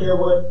 I don't care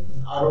what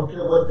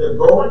they're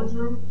going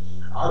through.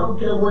 I don't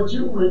care what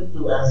you went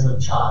through as a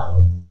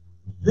child.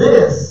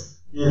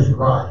 This is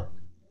right.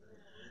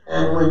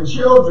 And when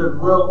children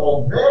will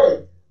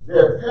obey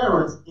their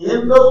parents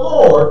in the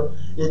Lord,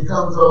 it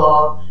comes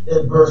along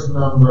in verse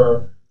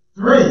number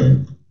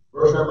 3.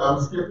 Verse number, I'm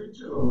skipping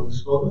 2, I'm going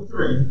to go to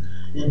 3.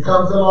 It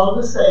comes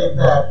along to say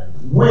that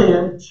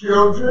when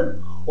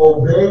children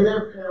obey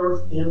their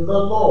parents in the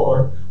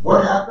Lord,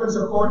 what happens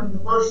according to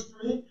verse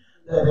 3?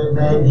 That it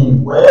may be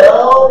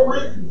well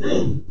with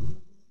thee.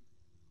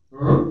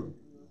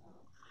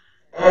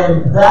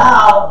 And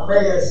thou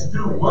mayest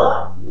do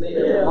what?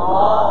 Live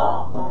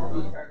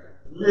long.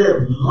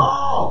 Live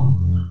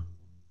long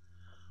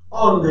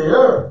on the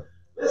earth.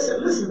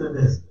 Listen to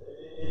this.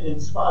 In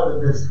spite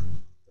of this,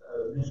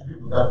 these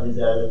people got these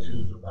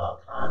attitudes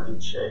about climate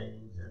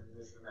change and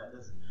this and that.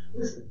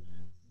 Listen,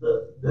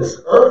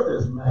 this earth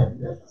is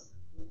magnificent.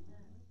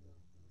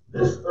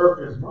 This earth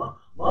is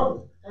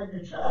marvelous. Have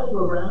you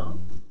traveled around?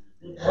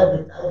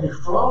 Have you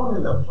flown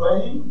in a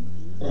plane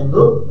and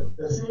looked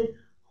and see?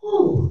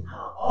 Ooh,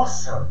 how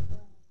awesome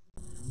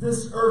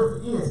this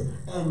earth is.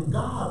 And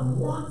God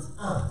wants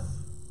us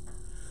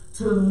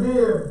to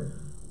live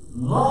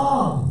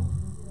long,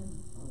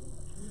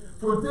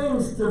 for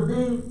things to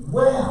be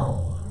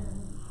well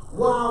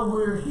while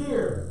we're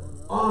here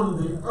on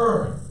the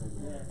earth,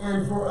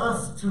 and for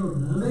us to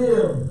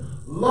live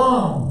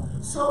long.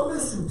 So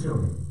listen to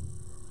me.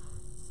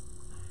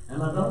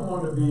 And I don't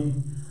want to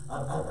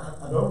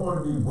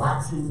be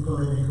waxing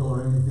political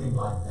or anything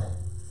like that.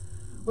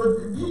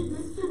 But these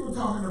people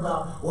talking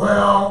about,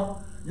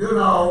 well, you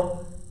know,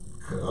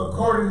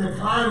 according to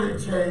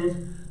climate change,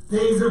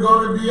 things are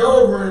going to be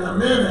over in a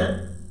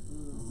minute.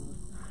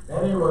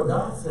 That ain't what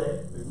God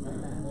said.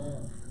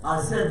 I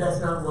said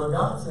that's not what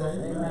God said.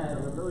 Amen.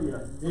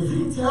 If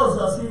he tells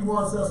us he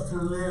wants us to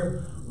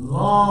live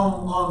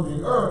long on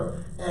the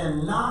earth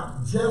and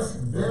not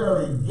just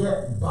barely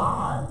get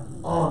by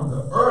on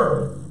the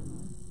earth,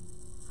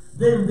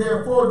 then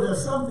therefore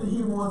there's something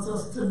he wants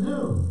us to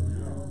do,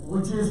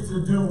 which is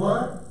to do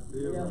what?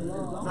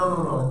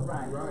 No.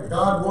 Right.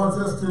 God wants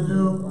us to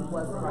do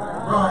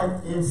right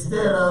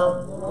instead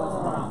of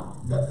wrong.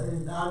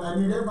 I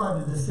need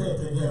everybody to say it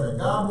together.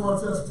 God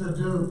wants us to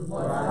do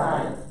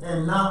right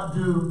and not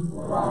do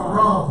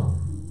wrong.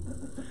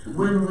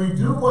 When we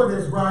do what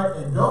is right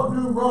and don't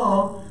do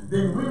wrong,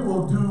 then we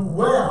will do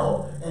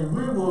well and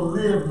we will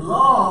live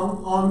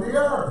long on the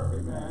earth.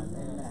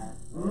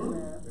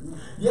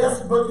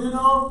 Yes, but you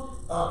know,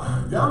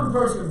 a young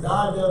person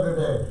died the other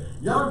day.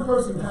 Young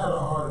person had a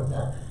heart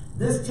attack.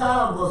 This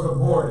child was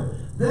aborted.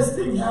 This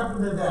thing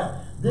happened to that.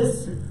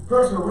 This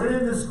person went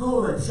into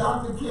school and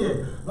shot the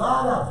kid.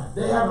 Blah, blah.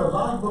 They have a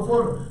life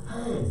before them.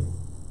 Hey,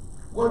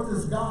 what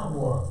does God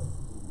want?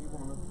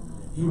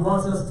 He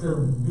wants us to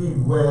be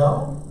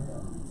well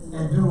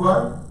and do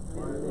what?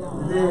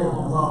 Live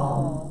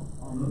long.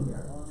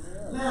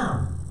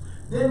 Now,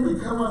 then we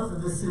come up to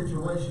this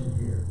situation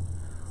here.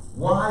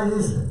 Why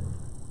is it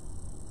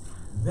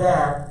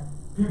that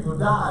people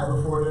die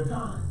before their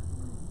time?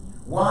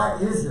 Why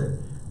is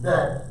it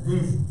that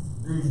these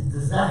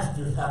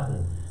disasters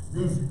happen?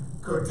 These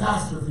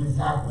catastrophes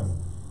happen?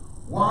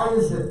 Why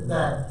is it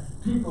that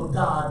people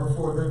die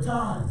before their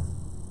time?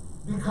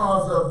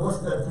 Because of, what's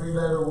that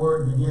 3-letter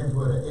word begins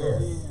with an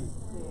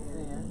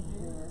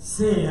S?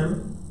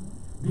 Sin.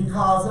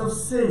 Because of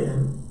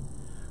sin.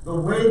 The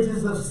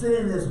wages of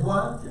sin is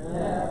what?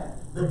 Yeah.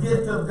 The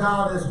gift of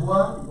God is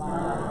what?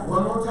 Life.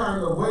 One more time,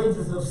 the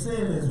wages of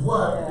sin is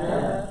what?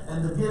 Yeah.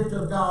 And the gift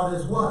of God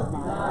is what?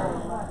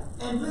 Life.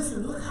 And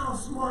listen, look how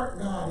smart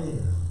God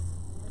is.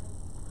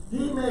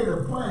 He made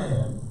a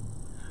plan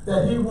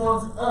that he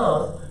wants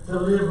us to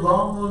live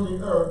long on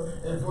the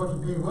earth and for it to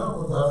be well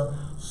with us.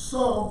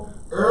 So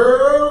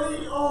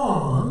early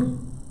on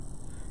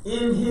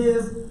in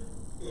his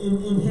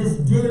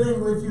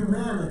dealing with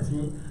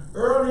humanity,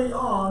 early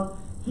on,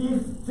 he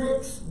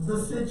fixed the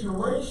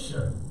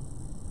situation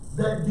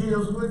that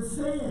deals with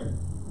sin.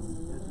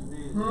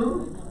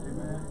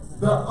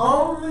 The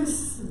only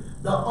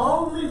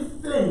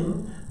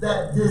thing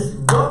that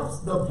disrupts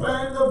the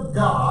plan of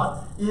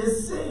God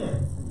is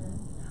sin.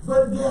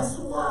 But guess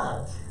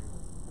what?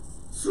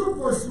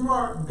 Super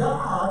smart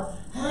God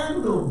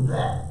handled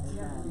that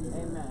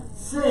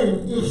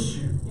sin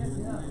issue.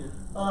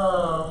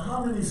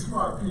 How many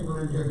smart people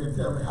in here can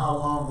tell me how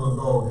long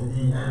ago did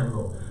he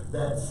handle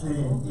that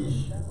sin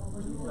issue?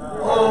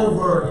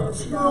 Over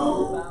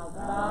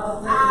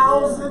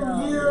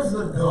 2,000 years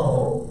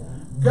ago,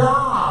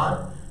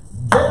 God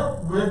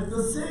dealt with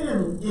the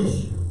sin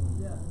issue,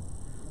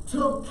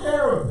 took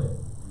care of it,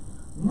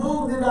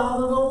 moved it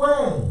out of the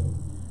way,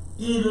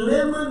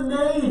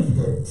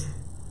 eliminated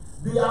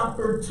the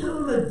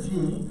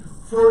opportunity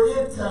for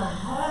it to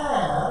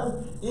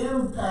have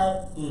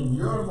impact in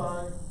your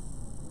life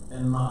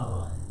and my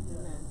life.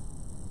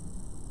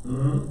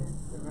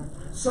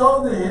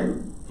 So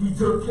then, he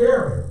took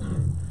care of it.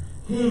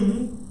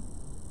 He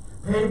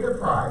paid the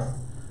price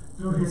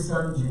through his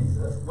son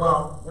Jesus.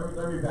 Well,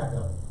 let me back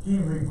up. He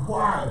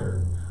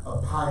required a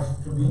price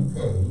to be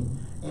paid,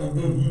 and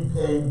then he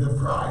paid the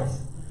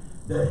price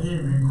that he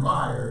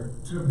required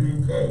to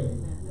be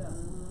paid.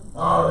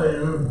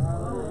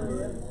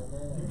 Hallelujah.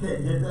 You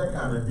can't get that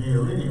kind of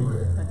deal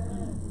anywhere.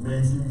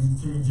 Macy's,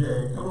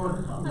 TJ, come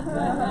on.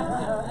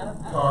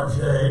 Car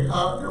J,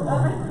 come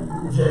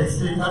on.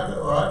 JC,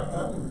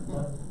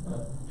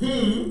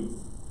 he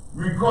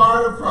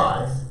required a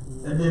price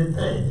and then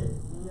paid it.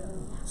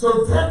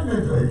 So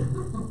technically,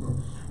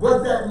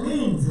 what that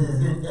means is,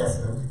 in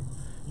essence,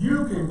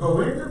 you can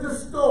go into the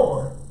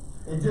store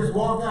and just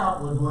walk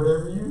out with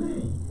whatever you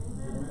need.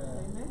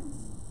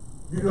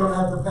 You don't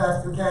have to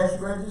pass the cash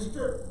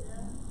register.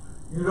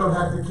 You don't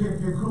have to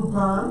keep your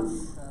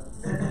coupons.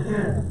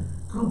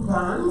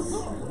 Coupons.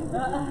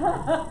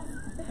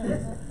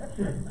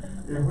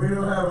 If we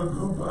don't have a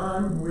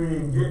coupon, we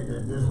ain't getting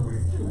it this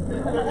week.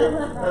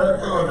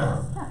 Come on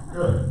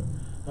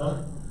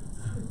now.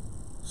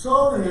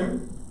 So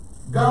then,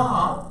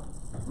 God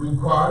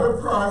required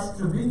a price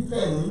to be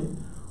paid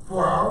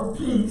for our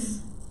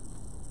peace.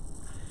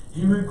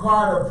 He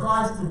required a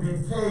price to be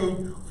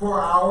paid for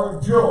our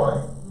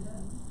joy.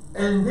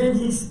 And then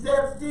he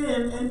stepped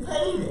in and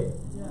paid it.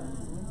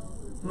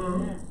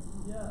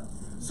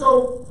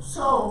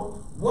 So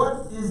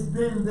what is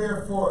then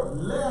therefore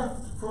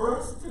left for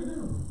us to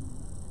do?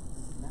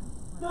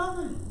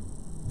 Nothing.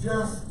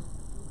 Just,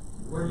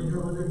 what do you do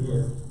with a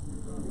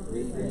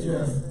gift?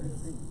 Just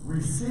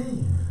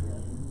receive.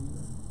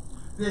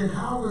 Then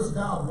how does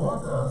God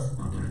want us?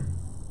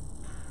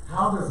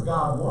 How does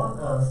God want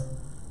us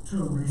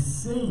to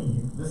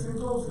receive? Listen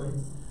closely.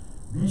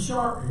 Be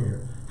sharp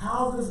here.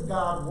 How does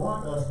God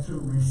want us to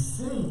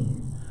receive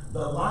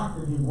the life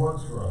that he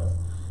wants for us?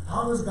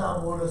 How does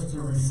God want us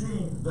to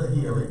receive the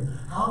healing?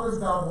 How does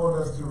God want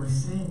us to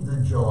receive the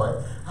joy?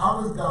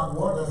 How does God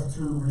want us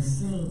to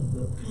receive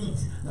the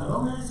peace? Now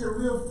don't answer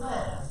real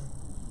fast.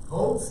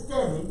 Hold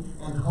steady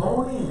and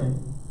hone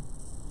in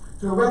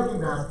to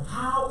recognize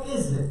how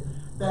is it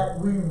that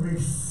we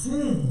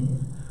receive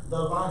the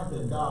life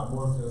that God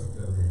wants us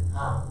to live.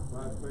 How?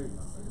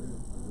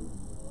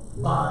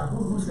 By,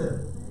 who said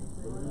it?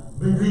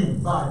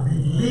 Believe. By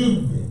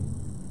believing.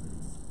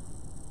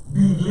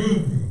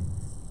 Believing.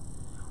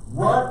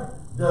 What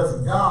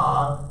does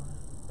God,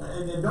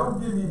 and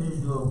don't give me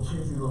these little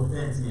cheesy, little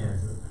fancy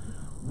answers.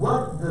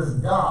 What does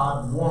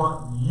God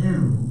want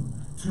you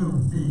to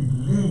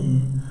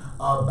believe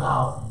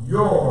about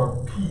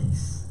your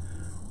peace?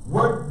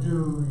 What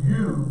do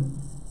you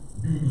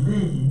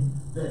believe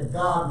that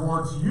God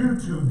wants you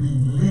to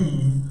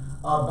believe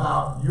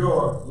about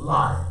your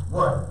life?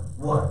 What?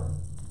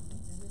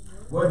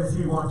 What does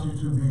he want you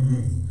to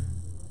believe?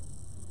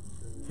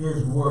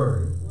 His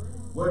word.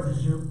 What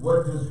does he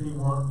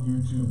want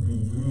you to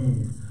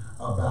believe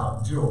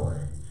about joy?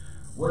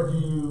 What do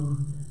you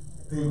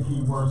think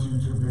he wants you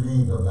to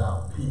believe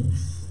about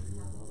peace?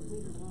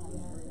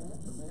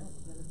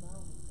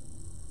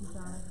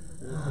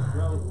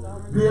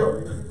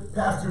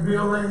 Pastor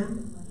Bill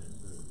Lane,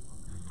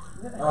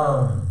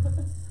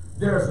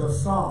 there's a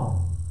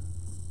song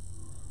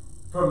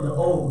from the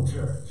old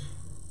church,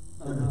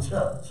 in the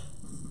church.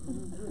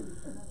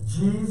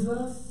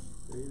 Jesus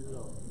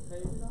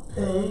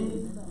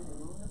paid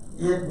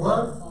it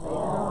what?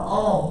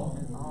 All.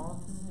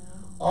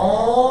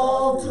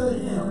 All to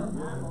him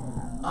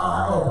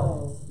I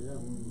owe.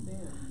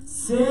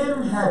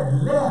 Sin had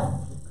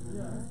left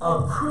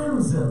a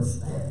crimson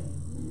stain.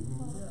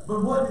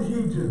 But what did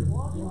he do?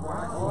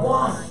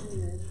 Washed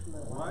it.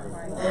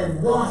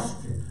 And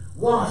washed it.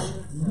 Washed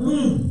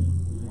me.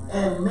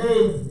 And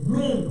made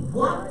me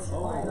what?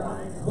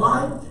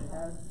 White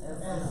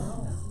as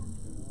snow.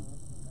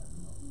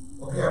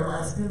 Okay, I'm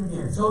asking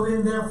again. So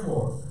then,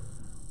 therefore,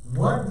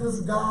 what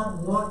does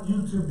God want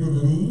you to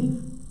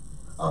believe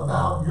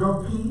about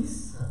your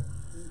peace?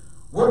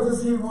 What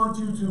does he want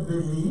you to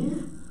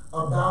believe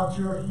about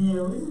your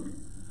healing?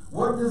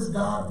 What does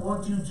God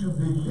want you to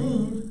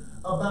believe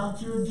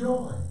about your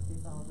joy?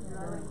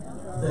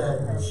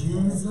 That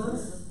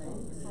Jesus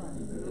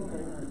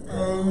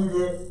paid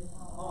it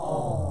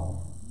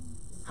all.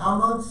 How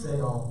much? Say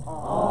all.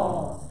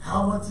 All.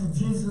 How much did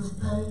Jesus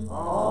pay?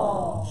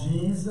 All.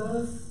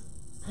 Jesus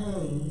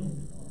paid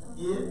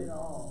it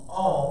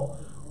all,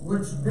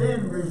 which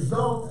then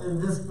results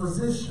in this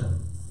position.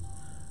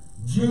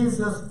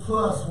 Jesus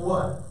plus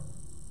what?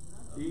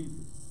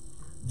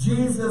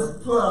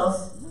 Jesus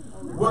plus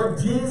what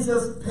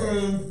Jesus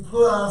paid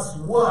plus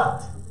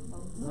what?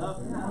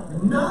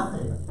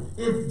 Nothing.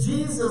 If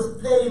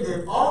Jesus paid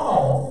it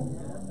all,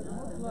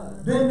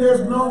 then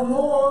there's no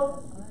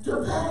more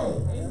to pay.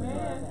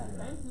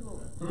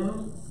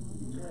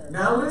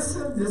 Now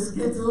listen, this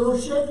gets a little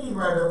shaky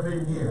right up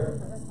in here.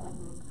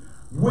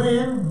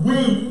 When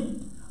we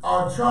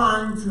are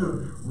trying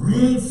to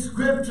read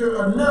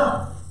scripture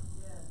enough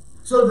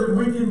so that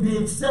we can be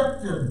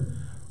accepted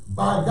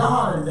by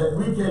God and that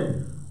we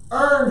can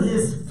earn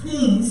his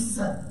peace,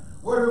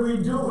 what are we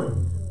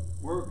doing?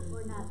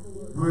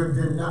 We're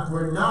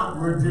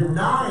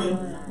denying,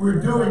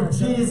 we're doing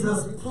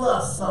Jesus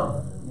plus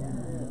something.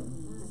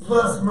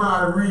 Plus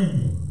my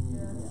reading.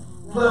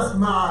 Plus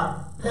my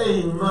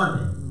paying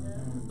money.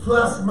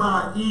 Plus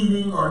my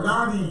eating or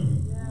not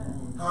eating.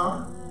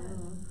 Huh?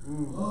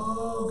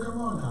 Oh,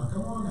 come on now,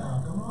 come on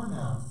now, come on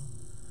now.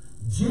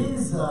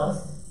 Jesus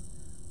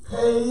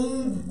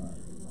paid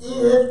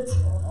it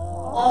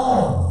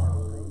all.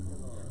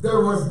 there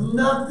was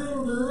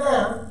nothing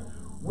left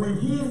when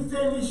he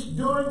finished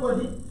doing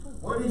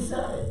what did he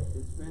say?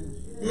 It's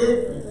finished.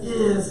 It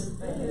is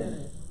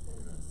finished.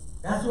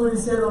 That's what he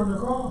said on the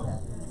cross.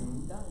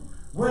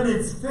 When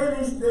it's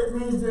finished, that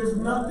means there's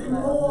nothing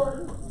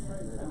more,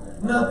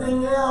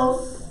 nothing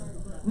else,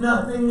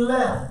 nothing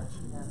left.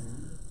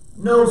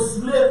 No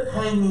slip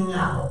hanging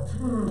out.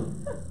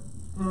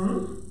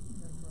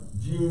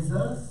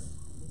 Jesus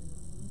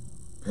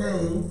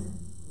paid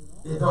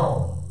it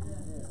all.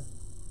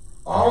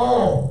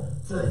 All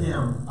to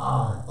him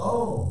I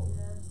owe.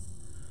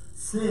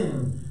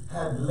 Sin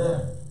had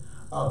left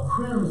a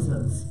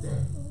crimson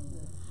stain.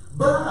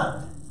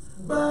 But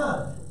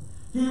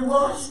he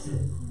washed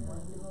it.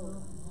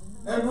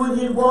 And when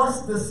he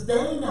washed the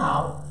stain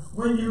out,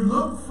 when you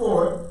look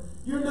for it,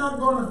 you're not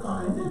going to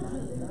find it.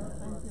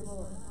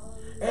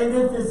 And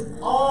if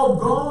it's all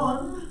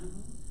gone,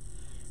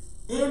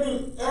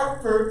 any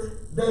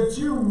effort that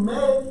you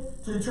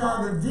make to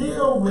try to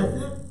deal with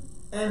it,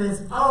 and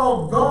it's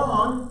all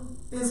gone,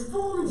 is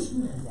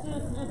foolishness.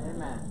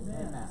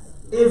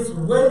 It's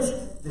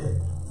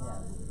wasted.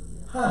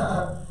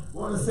 I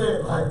want to say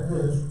it like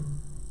this.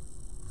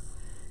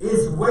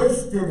 It's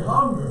wasted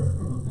hunger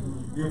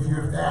if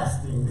you're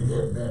fasting to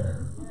get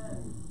better.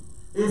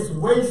 It's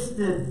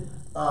wasted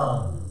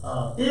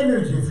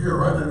energy if you're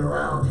running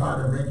around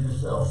trying to make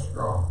yourself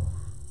strong.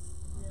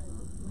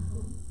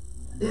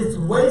 It's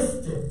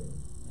wasted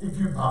if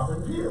you're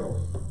popping pills.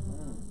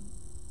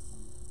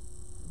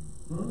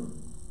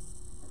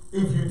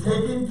 If you're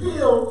taking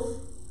pills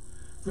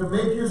to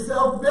make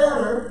yourself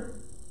better,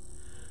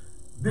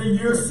 then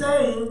you're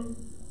saying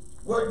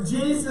what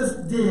Jesus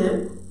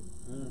did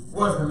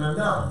wasn't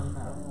enough.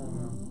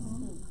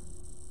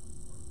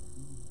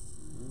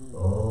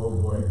 Oh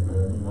boy,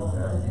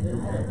 you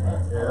can't be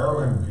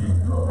telling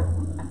people.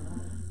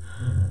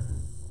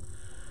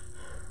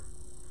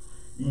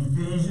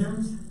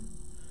 Ephesians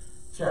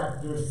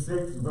chapter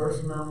 6,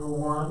 verse number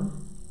 1.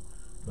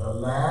 The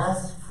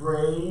last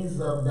phrase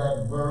of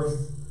that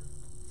verse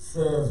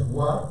says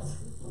what?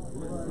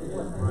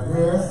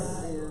 This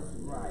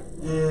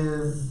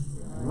is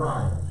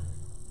right.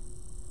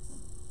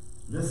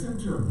 Listen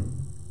to me.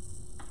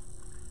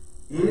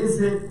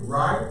 Is it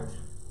right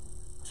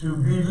to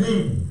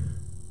believe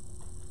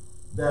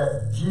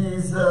that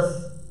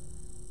Jesus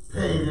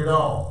paid it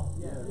all?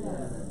 Yes.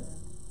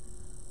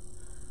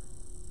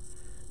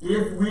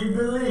 If we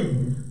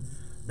believe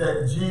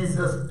that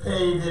Jesus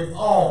paid it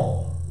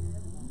all,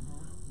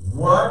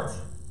 what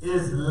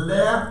is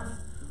left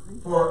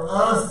for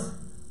us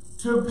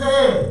to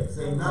pay?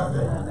 Say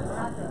nothing.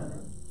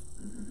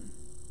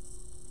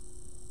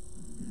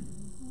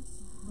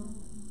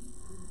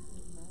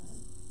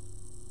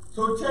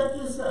 So check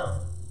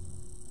yourself.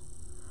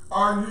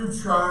 Are you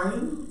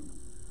trying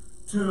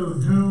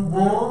to do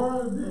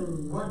more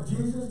than what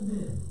Jesus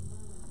did?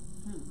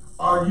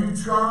 Are you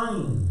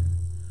trying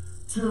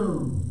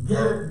to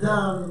get it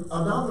done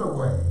another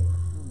way?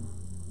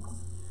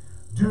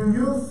 Do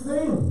you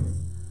think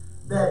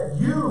that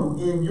you,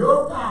 in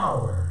your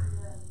power,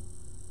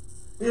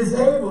 is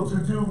able to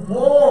do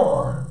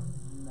more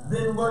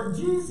than what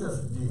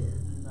Jesus did?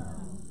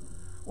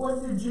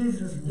 What did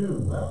Jesus do?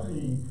 Well,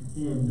 he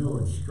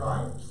endured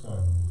stripes.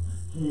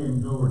 He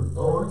endured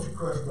thorns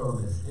crushed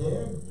on his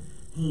head.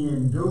 He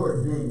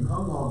endured being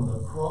hung on the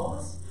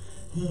cross.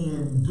 He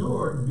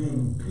endured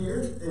being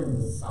pierced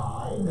in the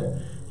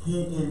side.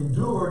 He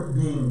endured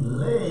being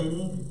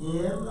laid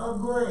in a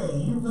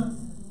grave.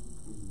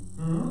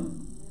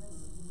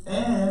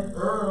 And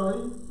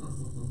early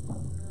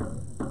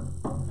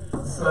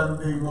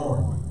Sunday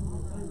morning,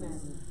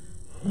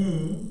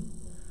 he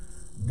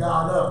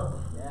got up.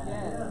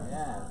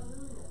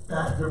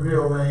 Pastor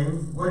Bill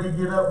Lane, what did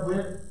he get up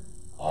with?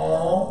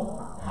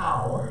 All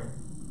power.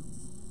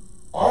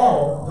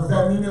 All, does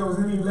that mean there was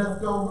any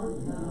left over?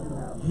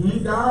 He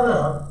got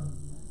up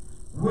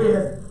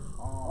with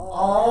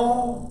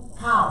all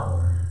power.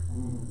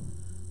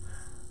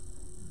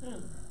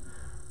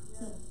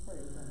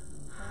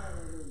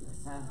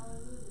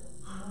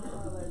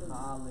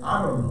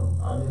 I don't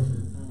know. This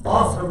is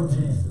awesome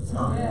Jesus,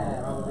 huh?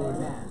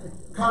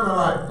 Kind of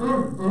like,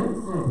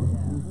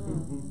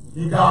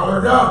 He got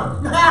her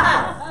done.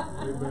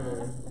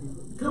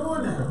 Come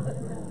on now.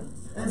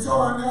 And so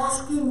I'm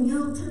asking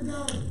you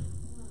today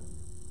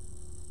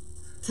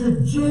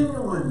to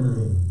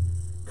genuinely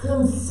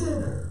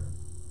consider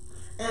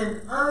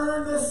and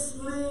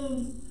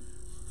earnestly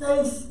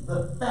face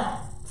the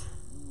fact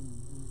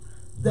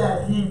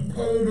that he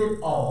paid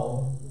it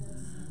all.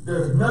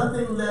 There's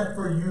nothing left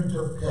for you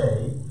to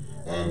pay,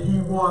 and he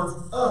wants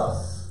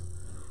us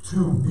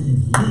to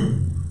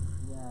believe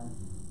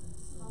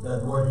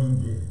that what he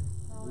did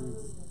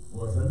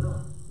was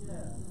enough.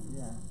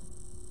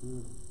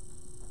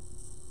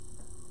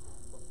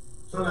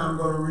 So now I'm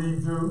going to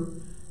read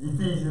through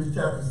Ephesians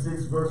chapter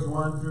 6, verse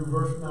 1 through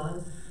verse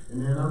 9,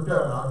 and then I'm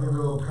done. I'll give a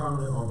little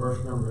comment on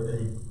verse number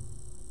 8.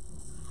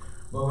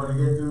 But when I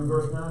get through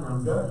verse 9,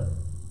 I'm done.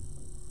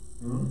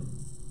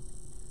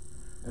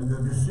 And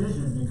the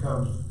decision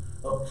becomes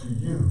up to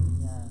you.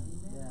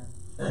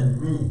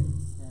 and me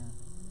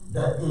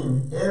that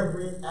in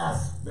every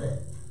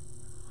aspect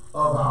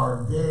of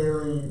our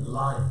daily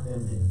life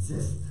and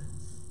existence,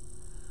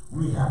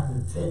 we have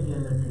to take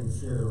into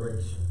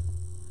consideration,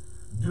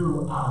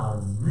 do I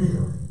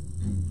really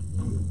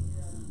believe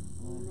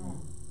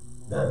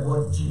that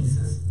what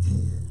Jesus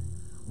did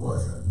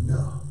was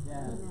enough?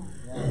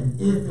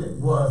 And if it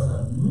was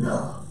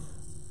enough,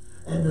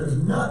 and there's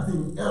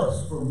nothing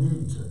else for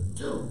me to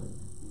do,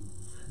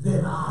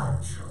 then I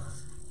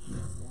trust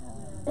him.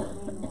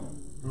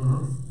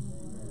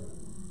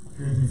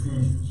 Here's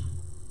Ephesians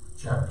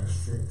chapter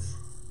 6,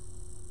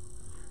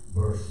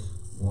 verse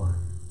 1,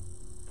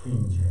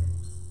 King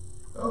James.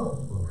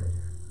 Oh, we're right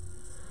there.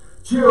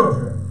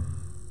 Children,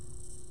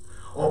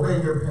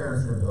 obey your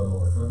parents in the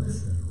Lord, for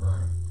this is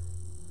right.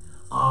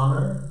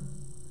 Honor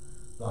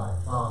thy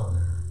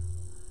father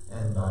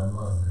and thy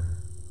mother,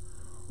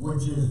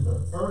 which is the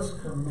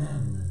first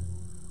commandment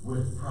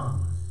with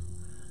promise.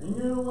 And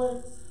you know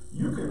what?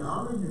 You can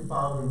honor your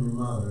father and your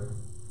mother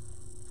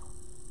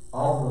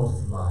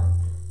almost like,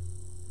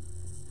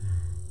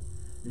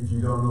 if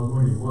you don't know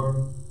who they were,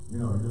 you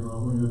know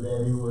who your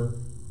daddy was,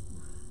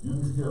 you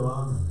can still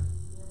honor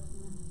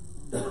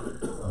them.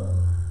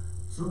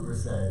 Super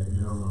sad if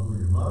you don't know who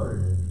your mother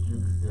is, but you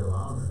can still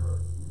honor her.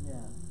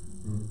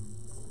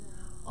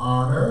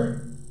 Honor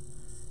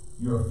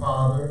your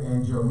father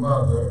and your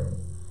mother,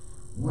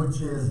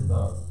 which is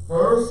the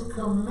first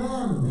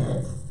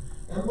commandment.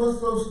 And what's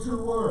those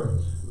two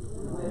words?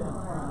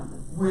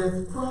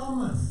 With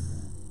promise.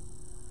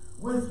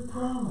 With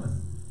promise.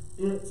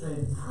 It's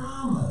a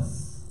promise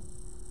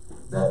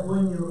that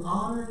when you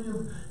honor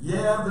you,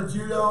 but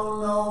you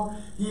don't know,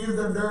 he's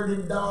a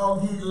dirty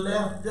dog. He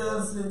left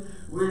us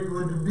with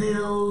the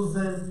bills,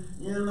 and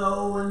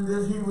and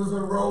this, he was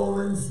a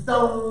rolling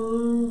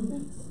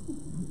stone.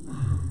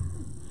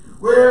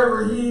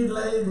 Wherever he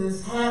laid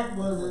his hat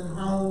was his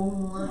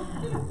home.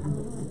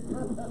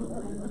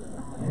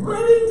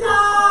 When he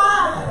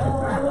died,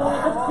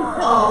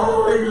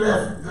 oh, he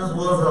left us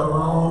was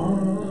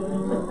alone.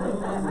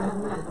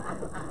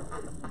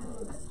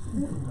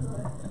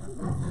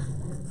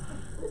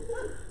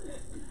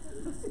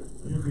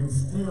 You can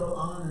still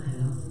honor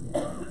him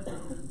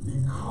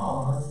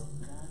because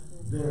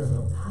there's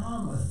a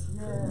promise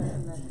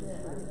connected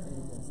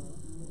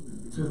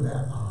to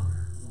that honor.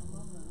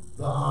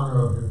 The honor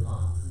of your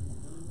father,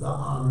 the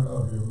honor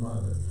of your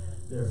mother.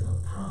 There's a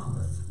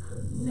promise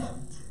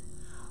connected.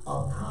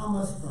 A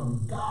promise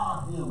from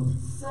God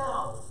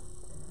himself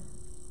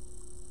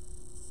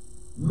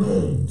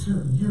made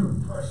to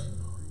you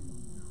personally.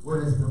 What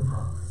is the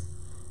promise?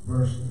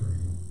 Verse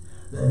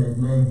 3, that it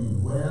may be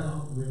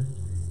well with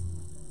thee,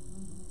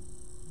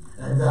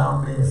 and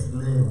thou mayest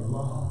live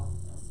long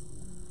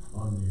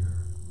on the earth.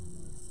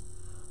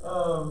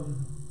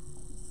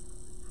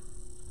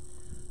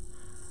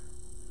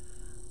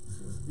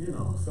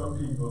 Some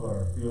people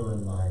are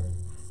feeling like,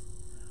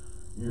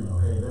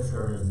 hey, let's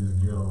hurry up and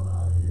just get on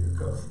out of here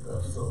because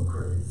stuff's so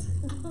crazy.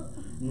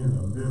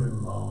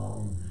 Living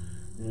long,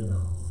 you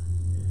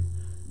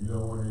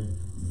don't want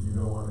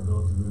to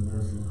go to the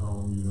nursing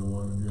home, you don't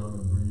want to be on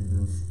the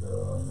breathing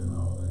stuff and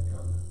all that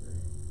kind of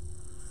thing.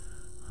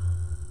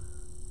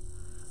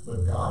 But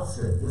God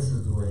said this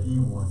is the way he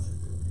wants it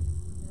to be.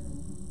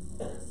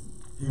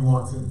 He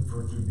wants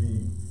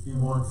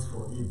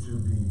for it to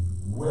be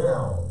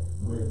well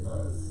with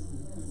us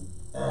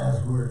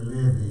as we're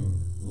living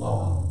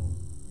long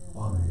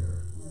on the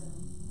earth.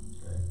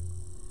 Okay.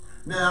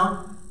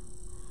 Now,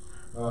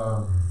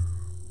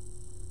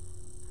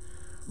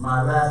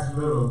 my last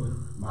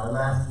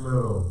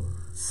little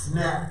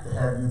snap to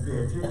have you pay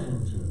attention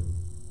to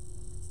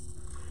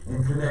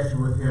in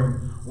connection with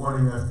him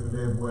wanting us to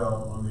live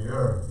well on the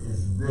earth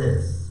is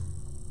this.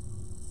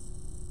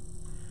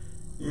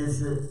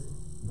 Is it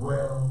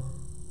well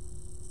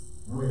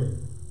with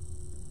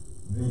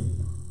thee?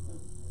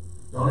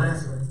 Don't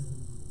answer.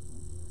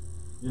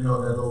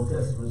 That Old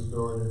Testament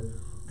story,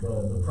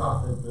 the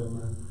prophet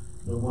and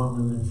the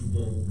woman, and she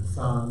gave the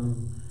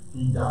son,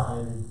 he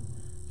died, and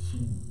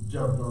she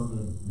jumped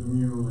on the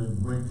mule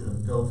and went to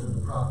go to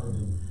the prophet,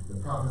 and the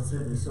prophet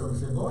said to his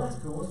servant, go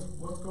ask her,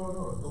 what's going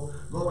on?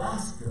 Go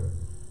ask her.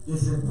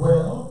 Is it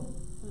well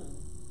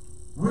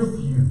with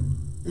you?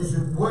 Is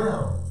it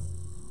well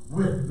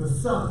with the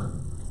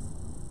son?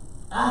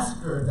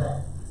 Ask her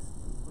that.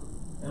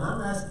 And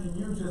I'm asking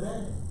you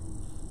today.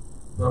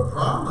 The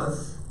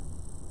promise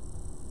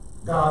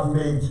God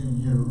made to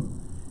you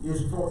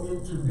is for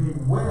it to be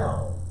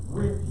well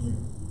with you,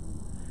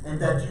 and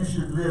that you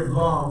should live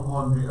long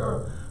on the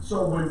earth.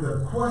 So when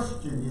the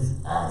question is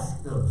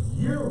asked of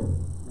you,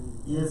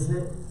 is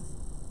it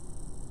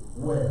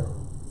well?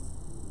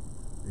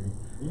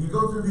 And you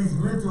go through these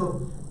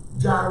mental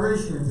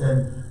gyrations,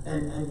 and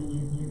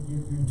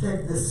you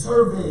take this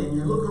survey and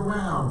you look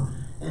around,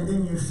 and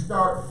then you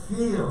start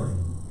feeling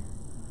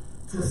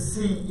to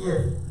see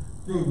if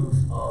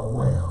things are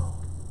well.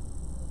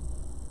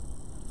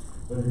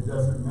 But it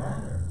doesn't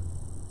matter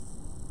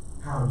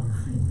how you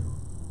feel.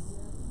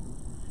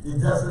 It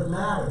doesn't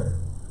matter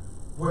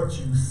what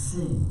you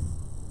see.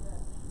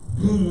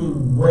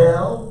 being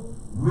well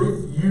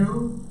with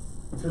you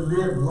to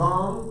live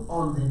long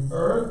on the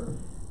earth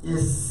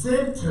is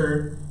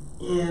centered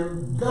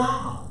in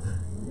God.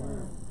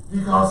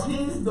 Because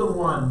he's the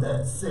one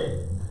that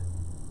said,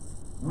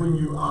 when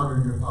you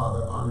honor your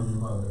father, honor your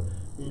mother,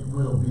 it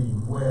will be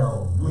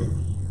well with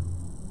you.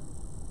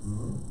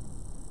 Mm-hmm.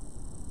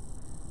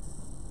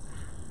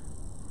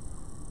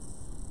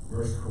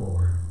 Verse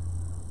 4.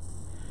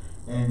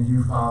 And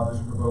you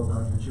fathers provoke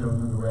not your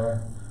children to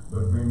wrath,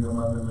 but bring them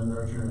up in the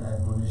nurture and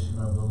admonition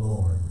of the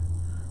Lord.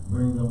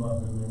 Bring them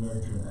up in the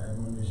nurture and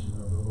admonition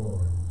of the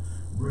Lord.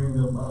 Bring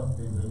them up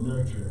in the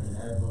nurture and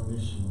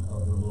admonition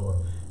of the Lord.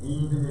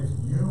 Even if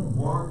you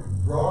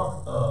weren't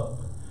brought up,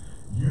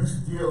 you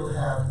still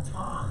have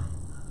time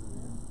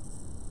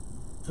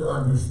to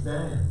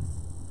understand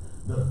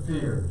the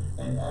fear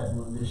and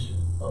admonition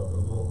of the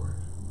Lord.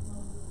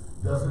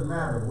 Doesn't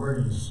matter where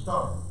you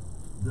start.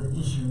 The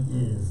issue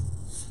is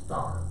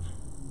start.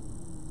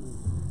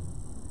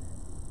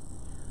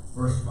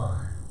 Verse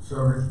 5.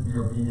 Servants, be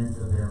obedient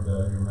to them that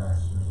are your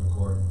masters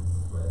according to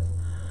the flesh,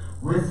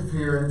 with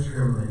fear and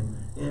trembling,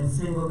 in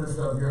singleness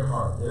of your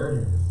heart. There it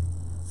is.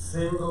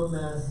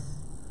 Singleness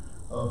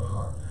of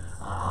heart.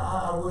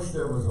 I wish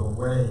there was a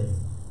way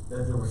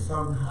that there was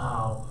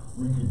somehow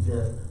we could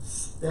just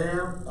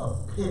stamp a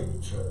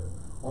picture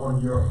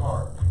on your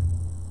heart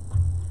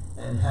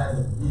and have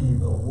it be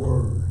the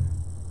word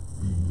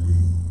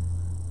believe.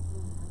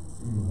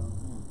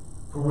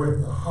 For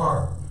with the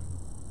heart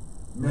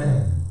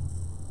man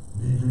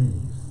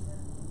believes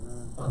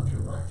unto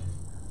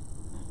righteousness,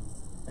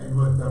 and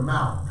with the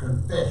mouth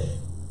confession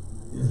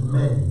is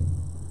made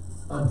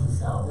unto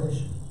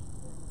salvation.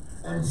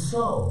 And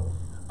so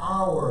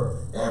our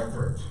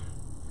effort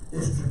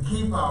is to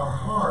keep our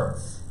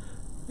hearts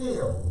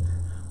filled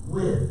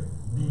with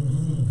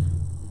believing.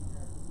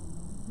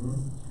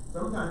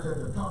 Sometimes we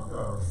have to talk to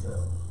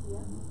ourselves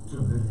to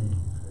believe.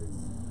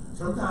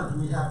 Sometimes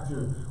we have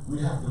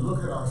to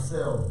look at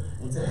ourselves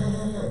and say,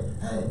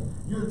 hey,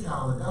 you're a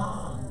child of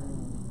God.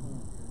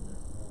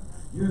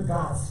 You're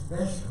God's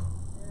special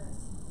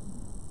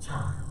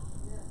child.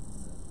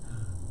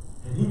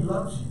 And he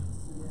loves you.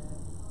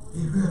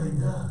 He really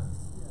does.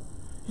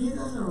 He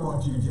doesn't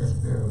want you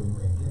just barely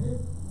making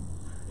it.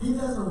 He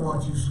doesn't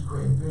want you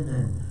scraping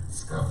and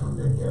scuffing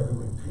together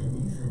with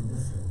pennies and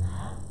this and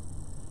that.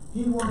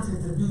 He wants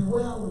it to be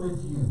well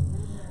with you.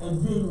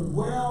 And being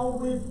well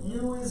with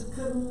you is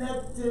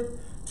connected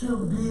to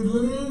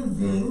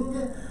believing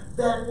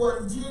that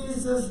what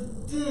Jesus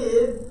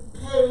did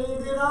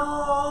paid it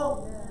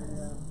all.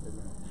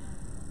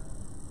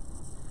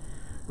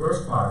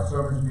 Verse 5,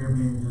 servants, be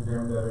obedient to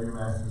them that are your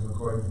masters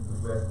according to the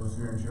flesh, with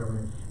fear and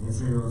trembling, in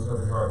singleness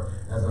of the heart,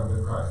 as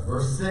unto Christ.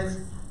 Verse 6,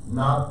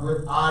 not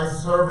with eye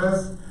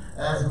service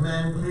as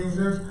men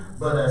pleasers,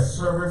 but as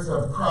servants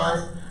of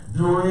Christ,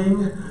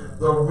 doing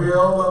the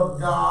will of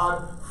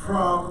God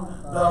from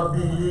the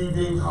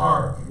believing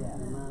heart.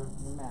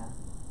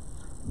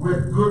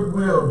 With good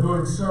will,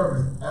 doing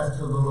service as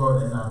to the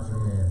Lord and not to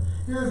man.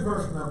 Here's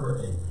verse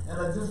number 8. And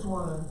I just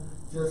want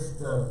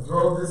to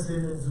throw this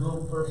in its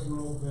little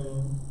personal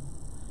thing.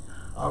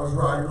 I was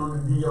riding on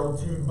the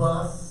DOT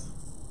bus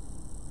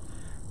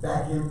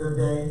back in the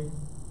day,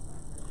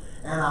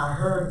 and I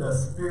heard the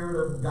Spirit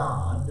of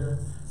God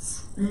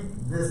speak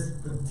this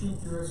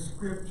particular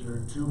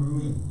scripture to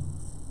me.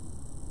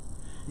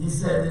 He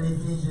said in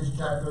Ephesians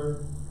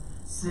chapter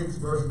 6,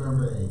 verse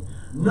number 8,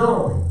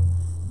 knowing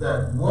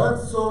that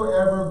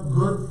whatsoever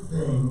good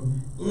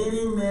thing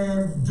any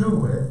man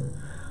doeth,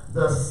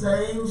 the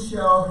same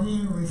shall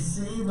he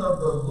receive of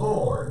the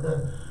Lord,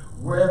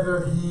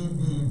 whether he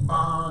be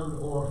bond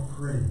or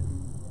free.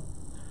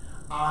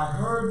 I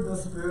heard the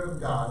Spirit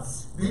of God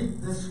speak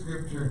this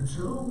scripture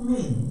to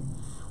me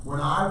when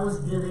I was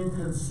giving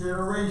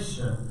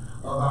consideration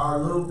of our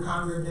little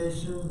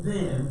congregation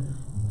then,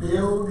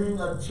 building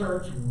a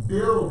church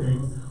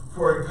building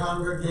for a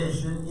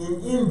congregation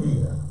in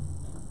India.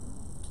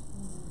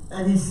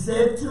 And he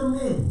said to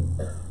me,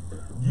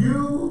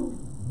 you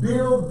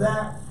build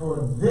that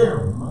for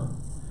them,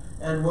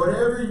 and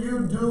whatever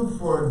you do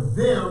for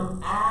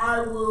them,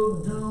 I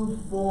will do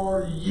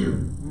for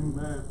you.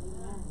 Amen.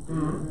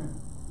 Mm-hmm.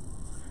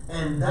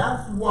 And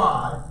that's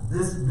why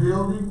this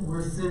building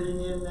we're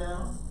sitting in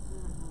now,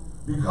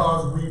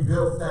 because we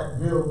built that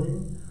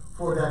building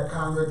for that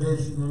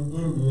congregation in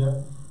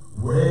India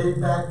way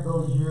back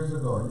those years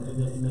ago,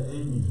 in the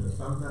 80s or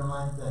something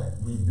like that.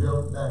 We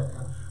built that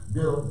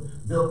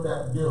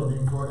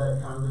building for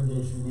that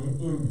congregation in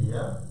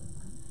India.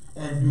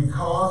 And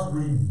because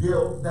we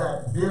built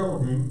that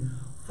building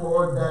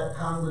for that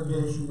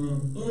congregation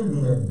in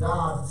India,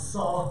 God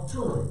saw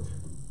to it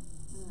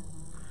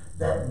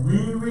that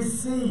we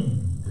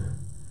received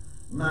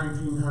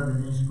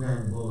 1900 East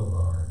Grand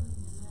Boulevard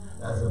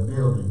as a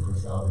building for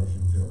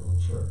Salvation Temple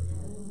Church.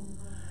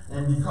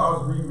 And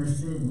because we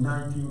received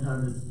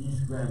 1900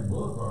 East Grand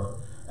Boulevard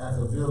as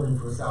a building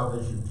for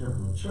Salvation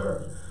Temple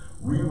Church,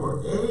 we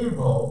were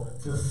able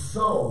to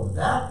sow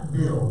that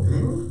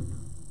building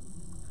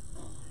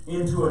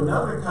into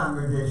another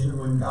congregation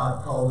when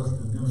God called us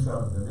to do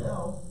something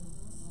else.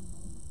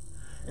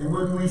 And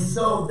when we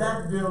sowed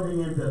that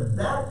building into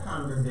that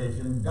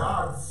congregation,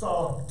 God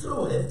saw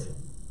to it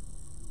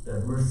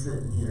that we're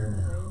sitting here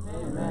now.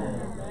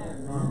 Amen.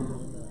 Amen.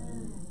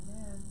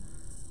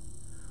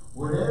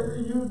 Whatever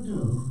you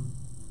do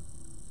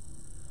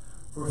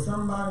for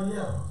somebody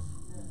else,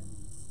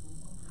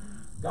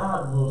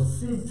 God will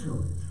see to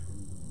it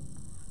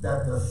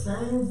that the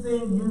same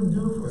thing you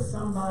do for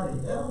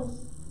somebody else,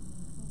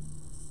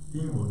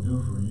 He will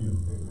do for you.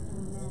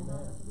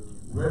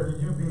 Whether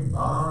you be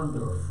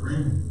bond or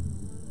free,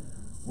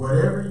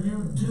 whatever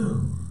you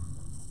do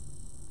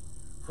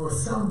for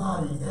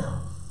somebody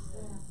else,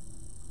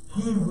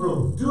 He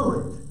will do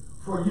it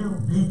for you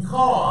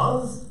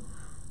because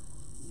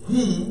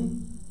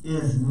He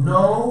is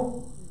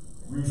no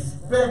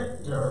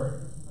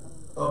respecter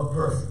of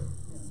person.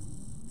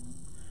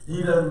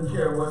 He doesn't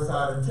care what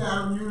side of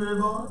town you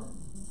live on.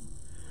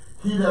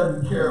 He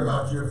doesn't care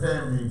about your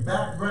family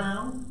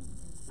background.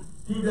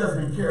 He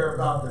doesn't care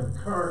about the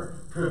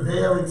current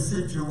prevailing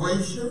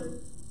situation,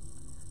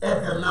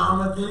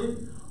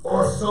 economically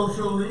or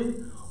socially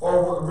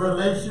or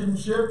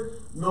relationship.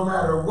 No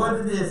matter what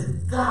it is,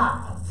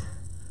 God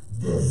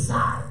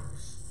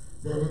desires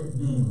that it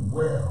be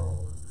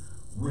well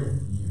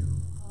with you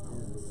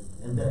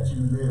and that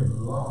you live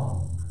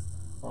long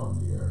on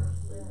the earth.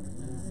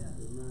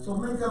 So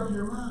make up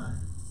your mind.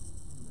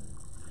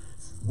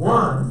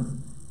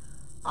 One,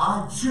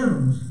 I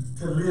choose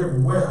to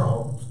live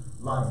well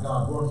like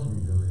God wants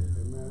me to live.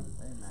 Amen.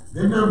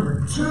 Then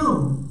number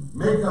two,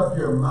 make up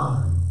your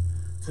mind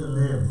to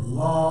live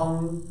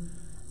long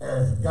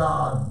as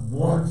God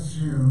wants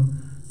you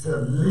to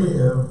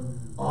live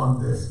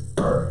on this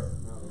earth.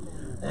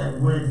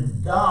 And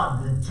when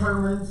God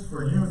determines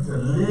for you to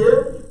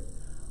live,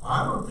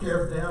 I don't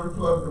care if they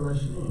unplug the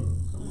machine.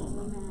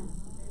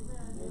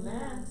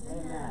 Amen.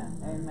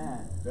 Amen. Amen.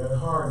 That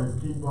heart will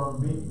keep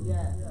on beating.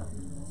 Yes.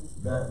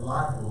 That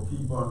life will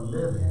keep on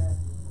living. Yes.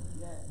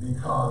 Yes.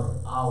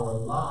 Because our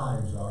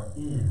lives are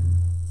in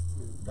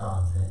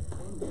God's hands.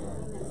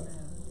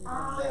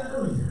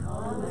 Hallelujah.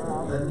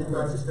 Hallelujah. Let me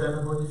got you stand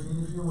up on your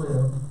feet if you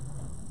will.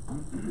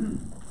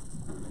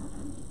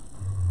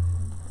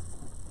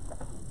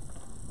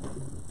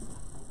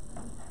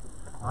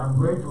 I'm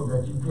grateful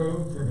that you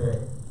came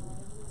today.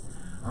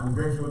 I'm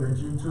grateful that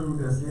you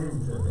tuned us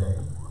in today.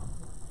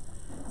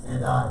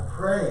 And I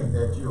pray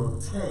that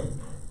you'll take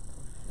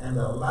and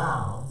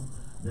allow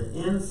the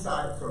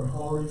insight from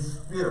Holy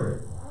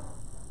Spirit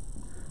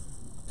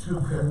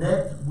to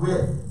connect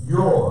with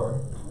your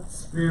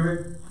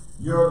spirit,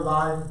 your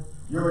life,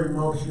 your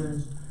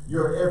emotions,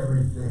 your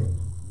everything.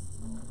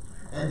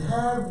 And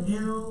have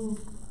you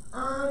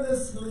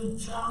earnestly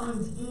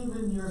challenge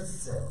even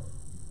yourself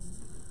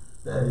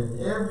that in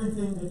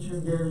everything that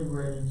you're getting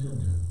ready to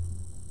do,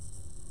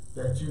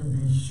 that you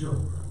be sure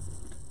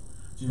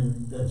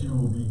that you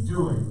will be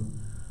doing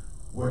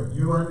what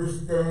you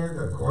understand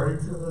according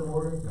to the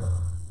Word of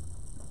God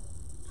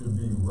to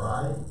be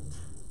right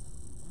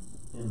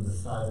in the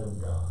sight of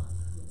God.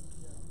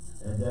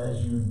 And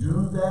as you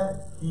do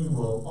that, He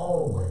will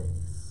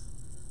always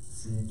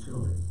see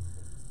to it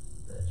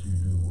that you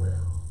do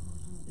well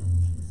in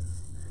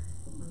Jesus'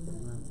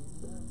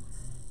 name.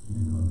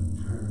 He's going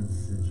to turn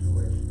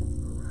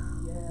situations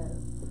around.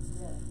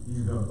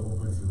 He's going to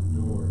open some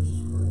doors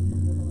for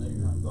you that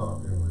you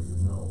thought there was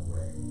no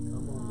way.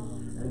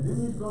 And then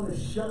He's going to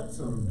shut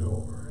some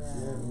doors.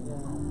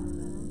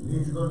 And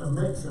He's going to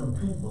make some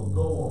people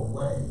go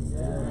away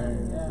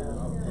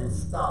and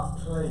stop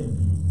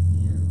plaguing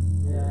you.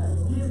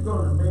 He's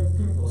going to make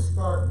people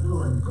start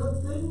doing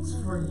good things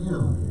for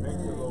you.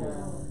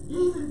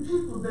 Even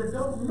people that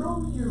don't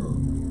know you.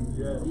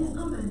 He's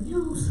going to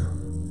use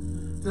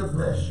them to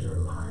bless your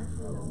life.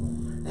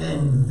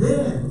 And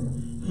then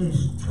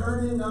He's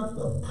turning up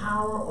the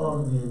power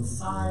on the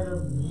inside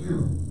of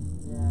you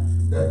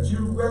that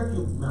you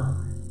recognize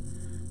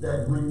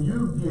that when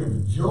you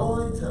give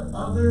joy to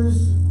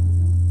others,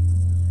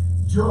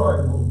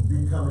 joy will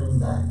be coming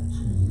back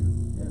to you.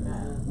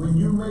 When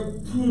you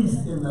make peace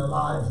in the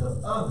lives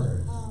of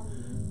others,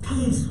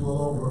 peace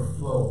will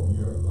overflow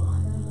your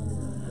life.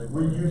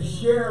 When you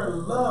share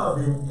love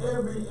in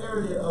every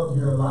area of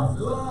your life,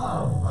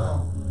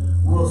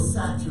 love will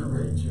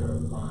saturate your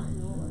life.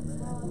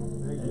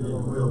 And it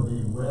will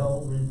be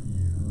well with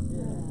you.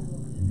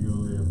 And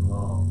you'll live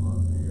long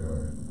on the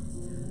earth.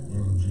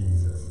 In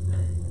Jesus'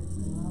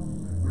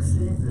 name.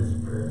 Receive this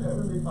prayer.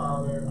 Heavenly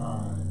Father,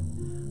 I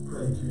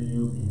pray to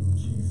you in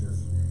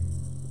Jesus' name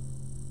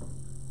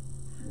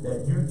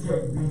that you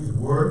take these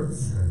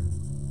words,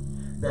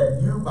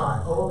 that you by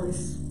Holy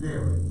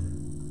Spirit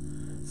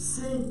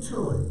see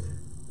to it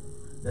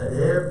that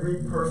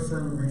every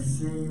person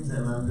receives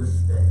and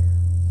understands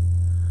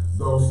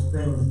those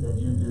things that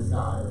you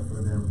desire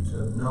for them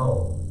to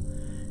know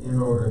in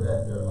order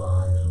that their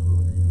lives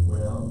will be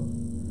well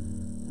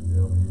and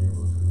they'll be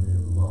able to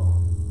live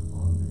long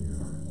on the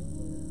earth.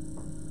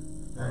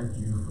 Thank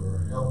you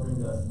for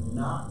helping us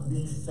not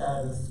be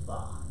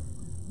satisfied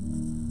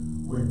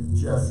with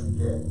just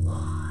get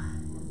by,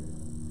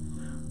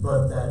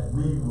 but that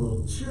we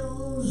will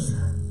choose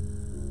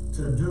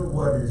to do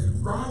what is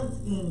right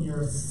in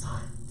your sight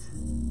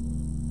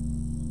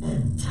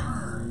and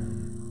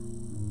turn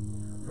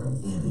from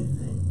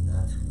anything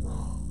that's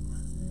wrong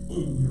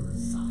in your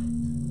sight.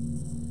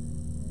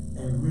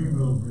 And we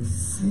will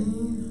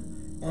receive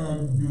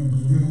and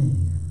believe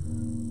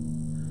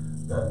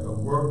that the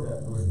work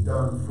that was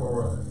done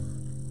for us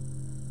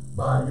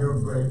by your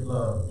great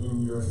love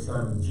in your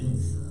Son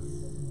Jesus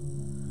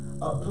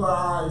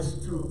applies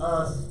to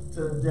us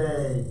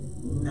today,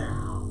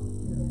 now.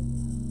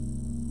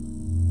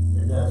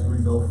 And as we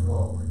go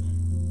forward,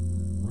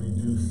 we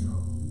do so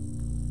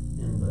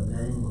in the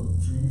name of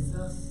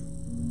Jesus,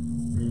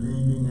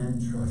 believing and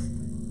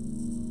trusting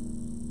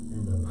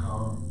in the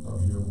power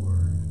of your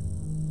word,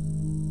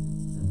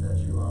 and that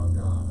you are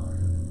God, our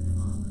Heavenly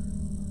Father.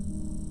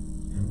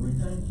 And we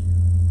thank you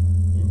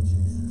in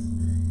Jesus'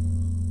 name.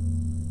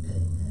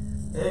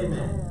 Amen.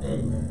 Amen.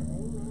 Amen.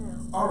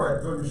 All right,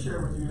 I'm going to share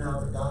with you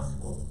now the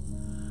gospel.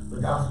 The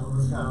gospel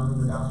is found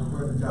in the Gospel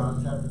according to John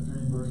chapter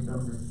 3, verse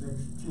number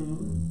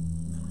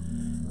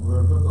 16.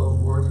 We're going to put those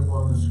words up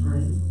on the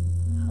screen.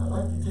 I'd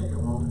like to take a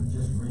moment to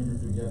just read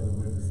it together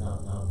with us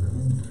out loud.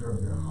 Believe it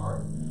from your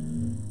heart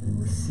and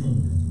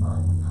receive its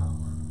mighty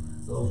power.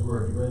 Those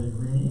words, ready?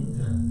 Read.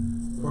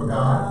 For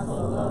God so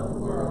loved the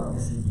world,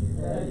 yes, he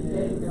did, that he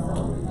gave his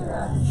only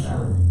begotten Son, he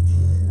surely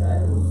did,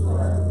 that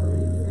whosoever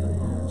believes in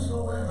him,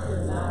 whosoever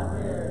should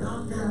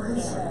not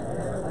perish,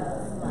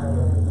 but have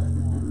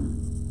everlasting.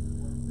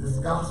 This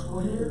gospel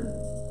here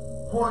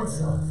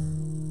points us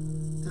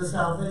to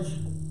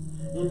salvation.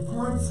 It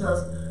points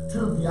us to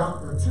the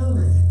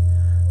opportunity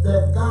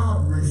that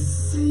God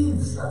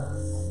receives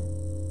us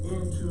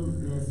into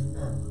his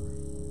family.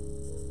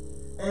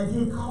 And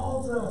he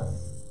calls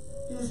us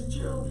his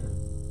children.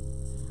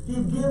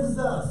 He gives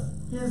us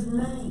his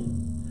name.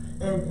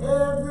 And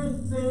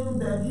everything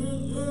that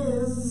he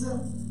is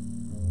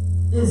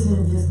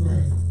in his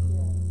name.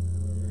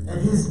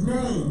 And his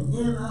name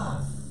in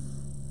us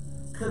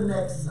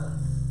connects us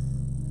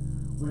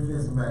with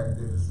his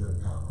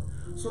magnificent power.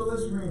 So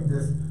let's read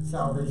this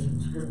salvation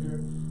scripture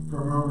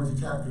from Romans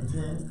chapter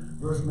 10,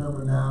 verse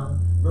number 9.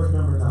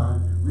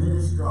 Read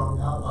it strong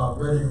out loud.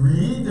 Ready?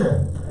 Read.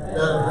 That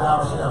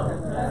thou shalt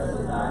confess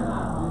with thy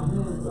mouth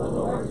the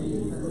Lord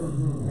Jesus,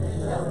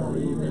 and shalt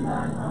believe in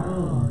thine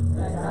heart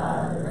that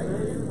God has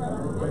raised him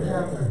from the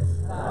dead.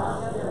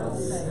 Thou shalt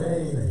be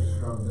saved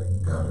from the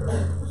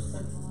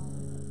guttermost,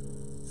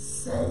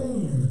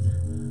 saved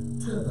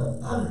to the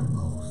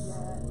uttermost,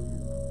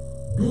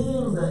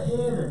 being the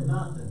head and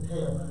not the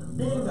tail,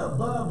 being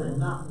above and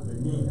not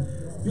beneath,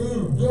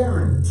 being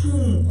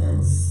guaranteed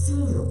and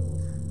sealed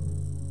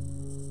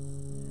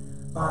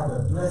by the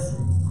blessed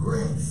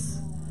grace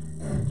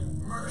and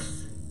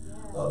mercy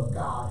of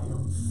God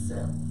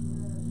himself.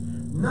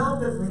 Not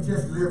that we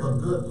just live a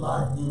good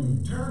life in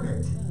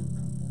eternity,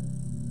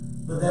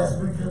 but as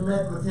we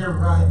connect with him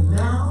right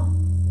now,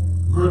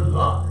 good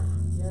life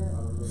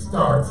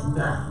starts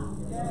now.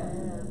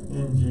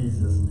 In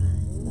Jesus' name.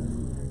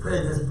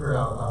 Pray this prayer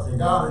out loud. Say,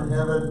 God in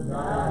heaven,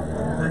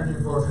 thank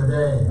you for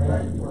today.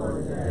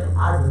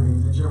 I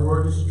believe that your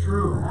word is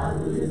true.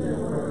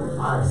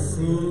 I've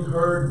seen,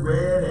 heard,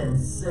 read, and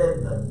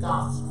said the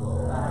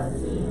gospel.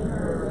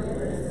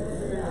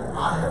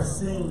 I have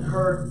seen,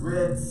 heard,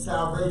 read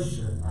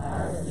salvation.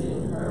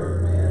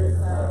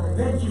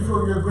 Thank you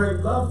for your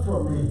great love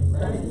for me.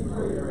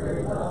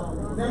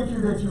 Thank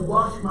you that you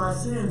washed my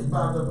sins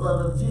by the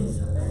blood of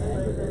Jesus.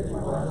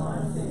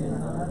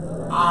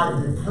 I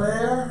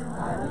declare,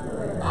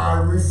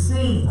 I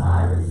receive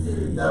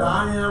that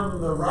I am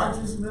the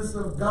righteousness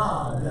of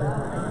God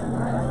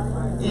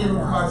in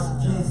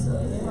Christ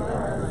Jesus.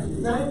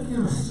 Thank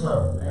you,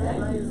 sir.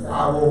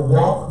 I will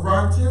walk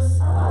righteous,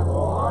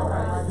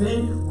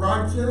 think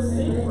righteous,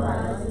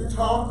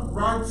 talk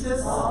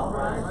righteous,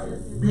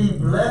 be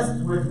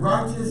blessed with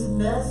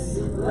righteousness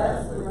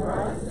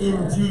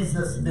in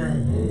Jesus'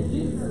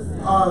 name.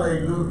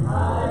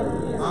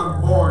 Hallelujah.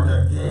 I'm born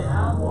again.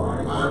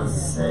 I'm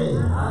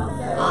saved.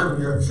 I'm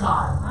your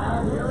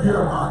child.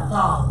 You're my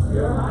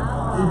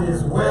father. It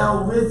is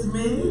well with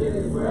me.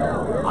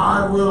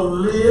 I will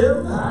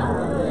live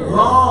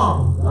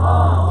long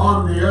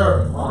on the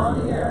earth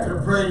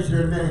to praise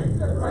your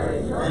name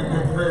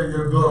and declare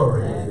your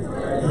glory.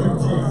 In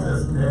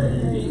Jesus'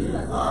 name.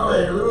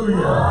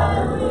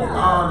 Hallelujah.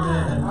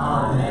 Amen.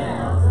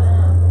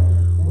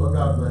 Amen. Well,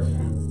 God bless you.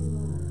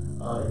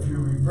 If you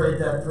prayed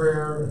that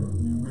prayer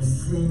and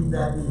received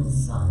that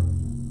insight,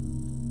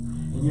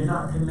 and you're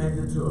not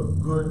connected to a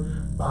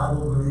good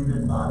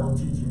Bible-believing,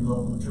 Bible-teaching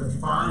local church,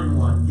 find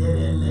one. Get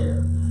in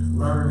there.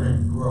 Learn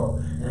and grow.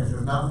 And if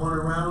there's not one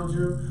around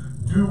you,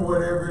 do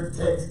whatever it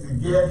takes to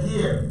get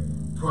here.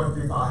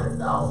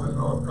 25,000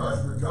 North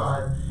Chrysler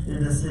Drive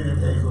in the city of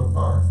Hazel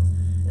Park.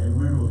 And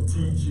we will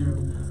teach you,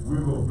 we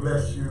will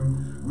bless you,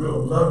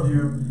 we'll love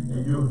you,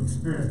 and you'll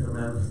experience the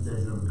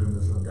manifestation of the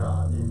goodness of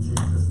God. In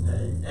Jesus'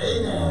 name.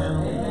 Amen.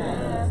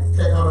 Amen.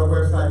 Check out our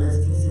website,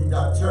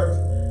 stc.church.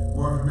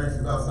 More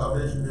information about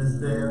salvation is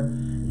there.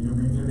 You'll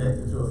be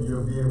connected to it.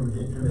 You'll be able to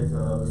get connected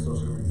on other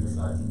social media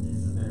sites in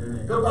Jesus' name.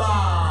 Amen.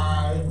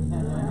 Goodbye.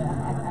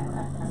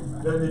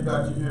 Let me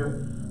got you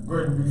here. Go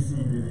ahead and be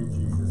seated in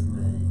Jesus'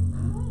 name.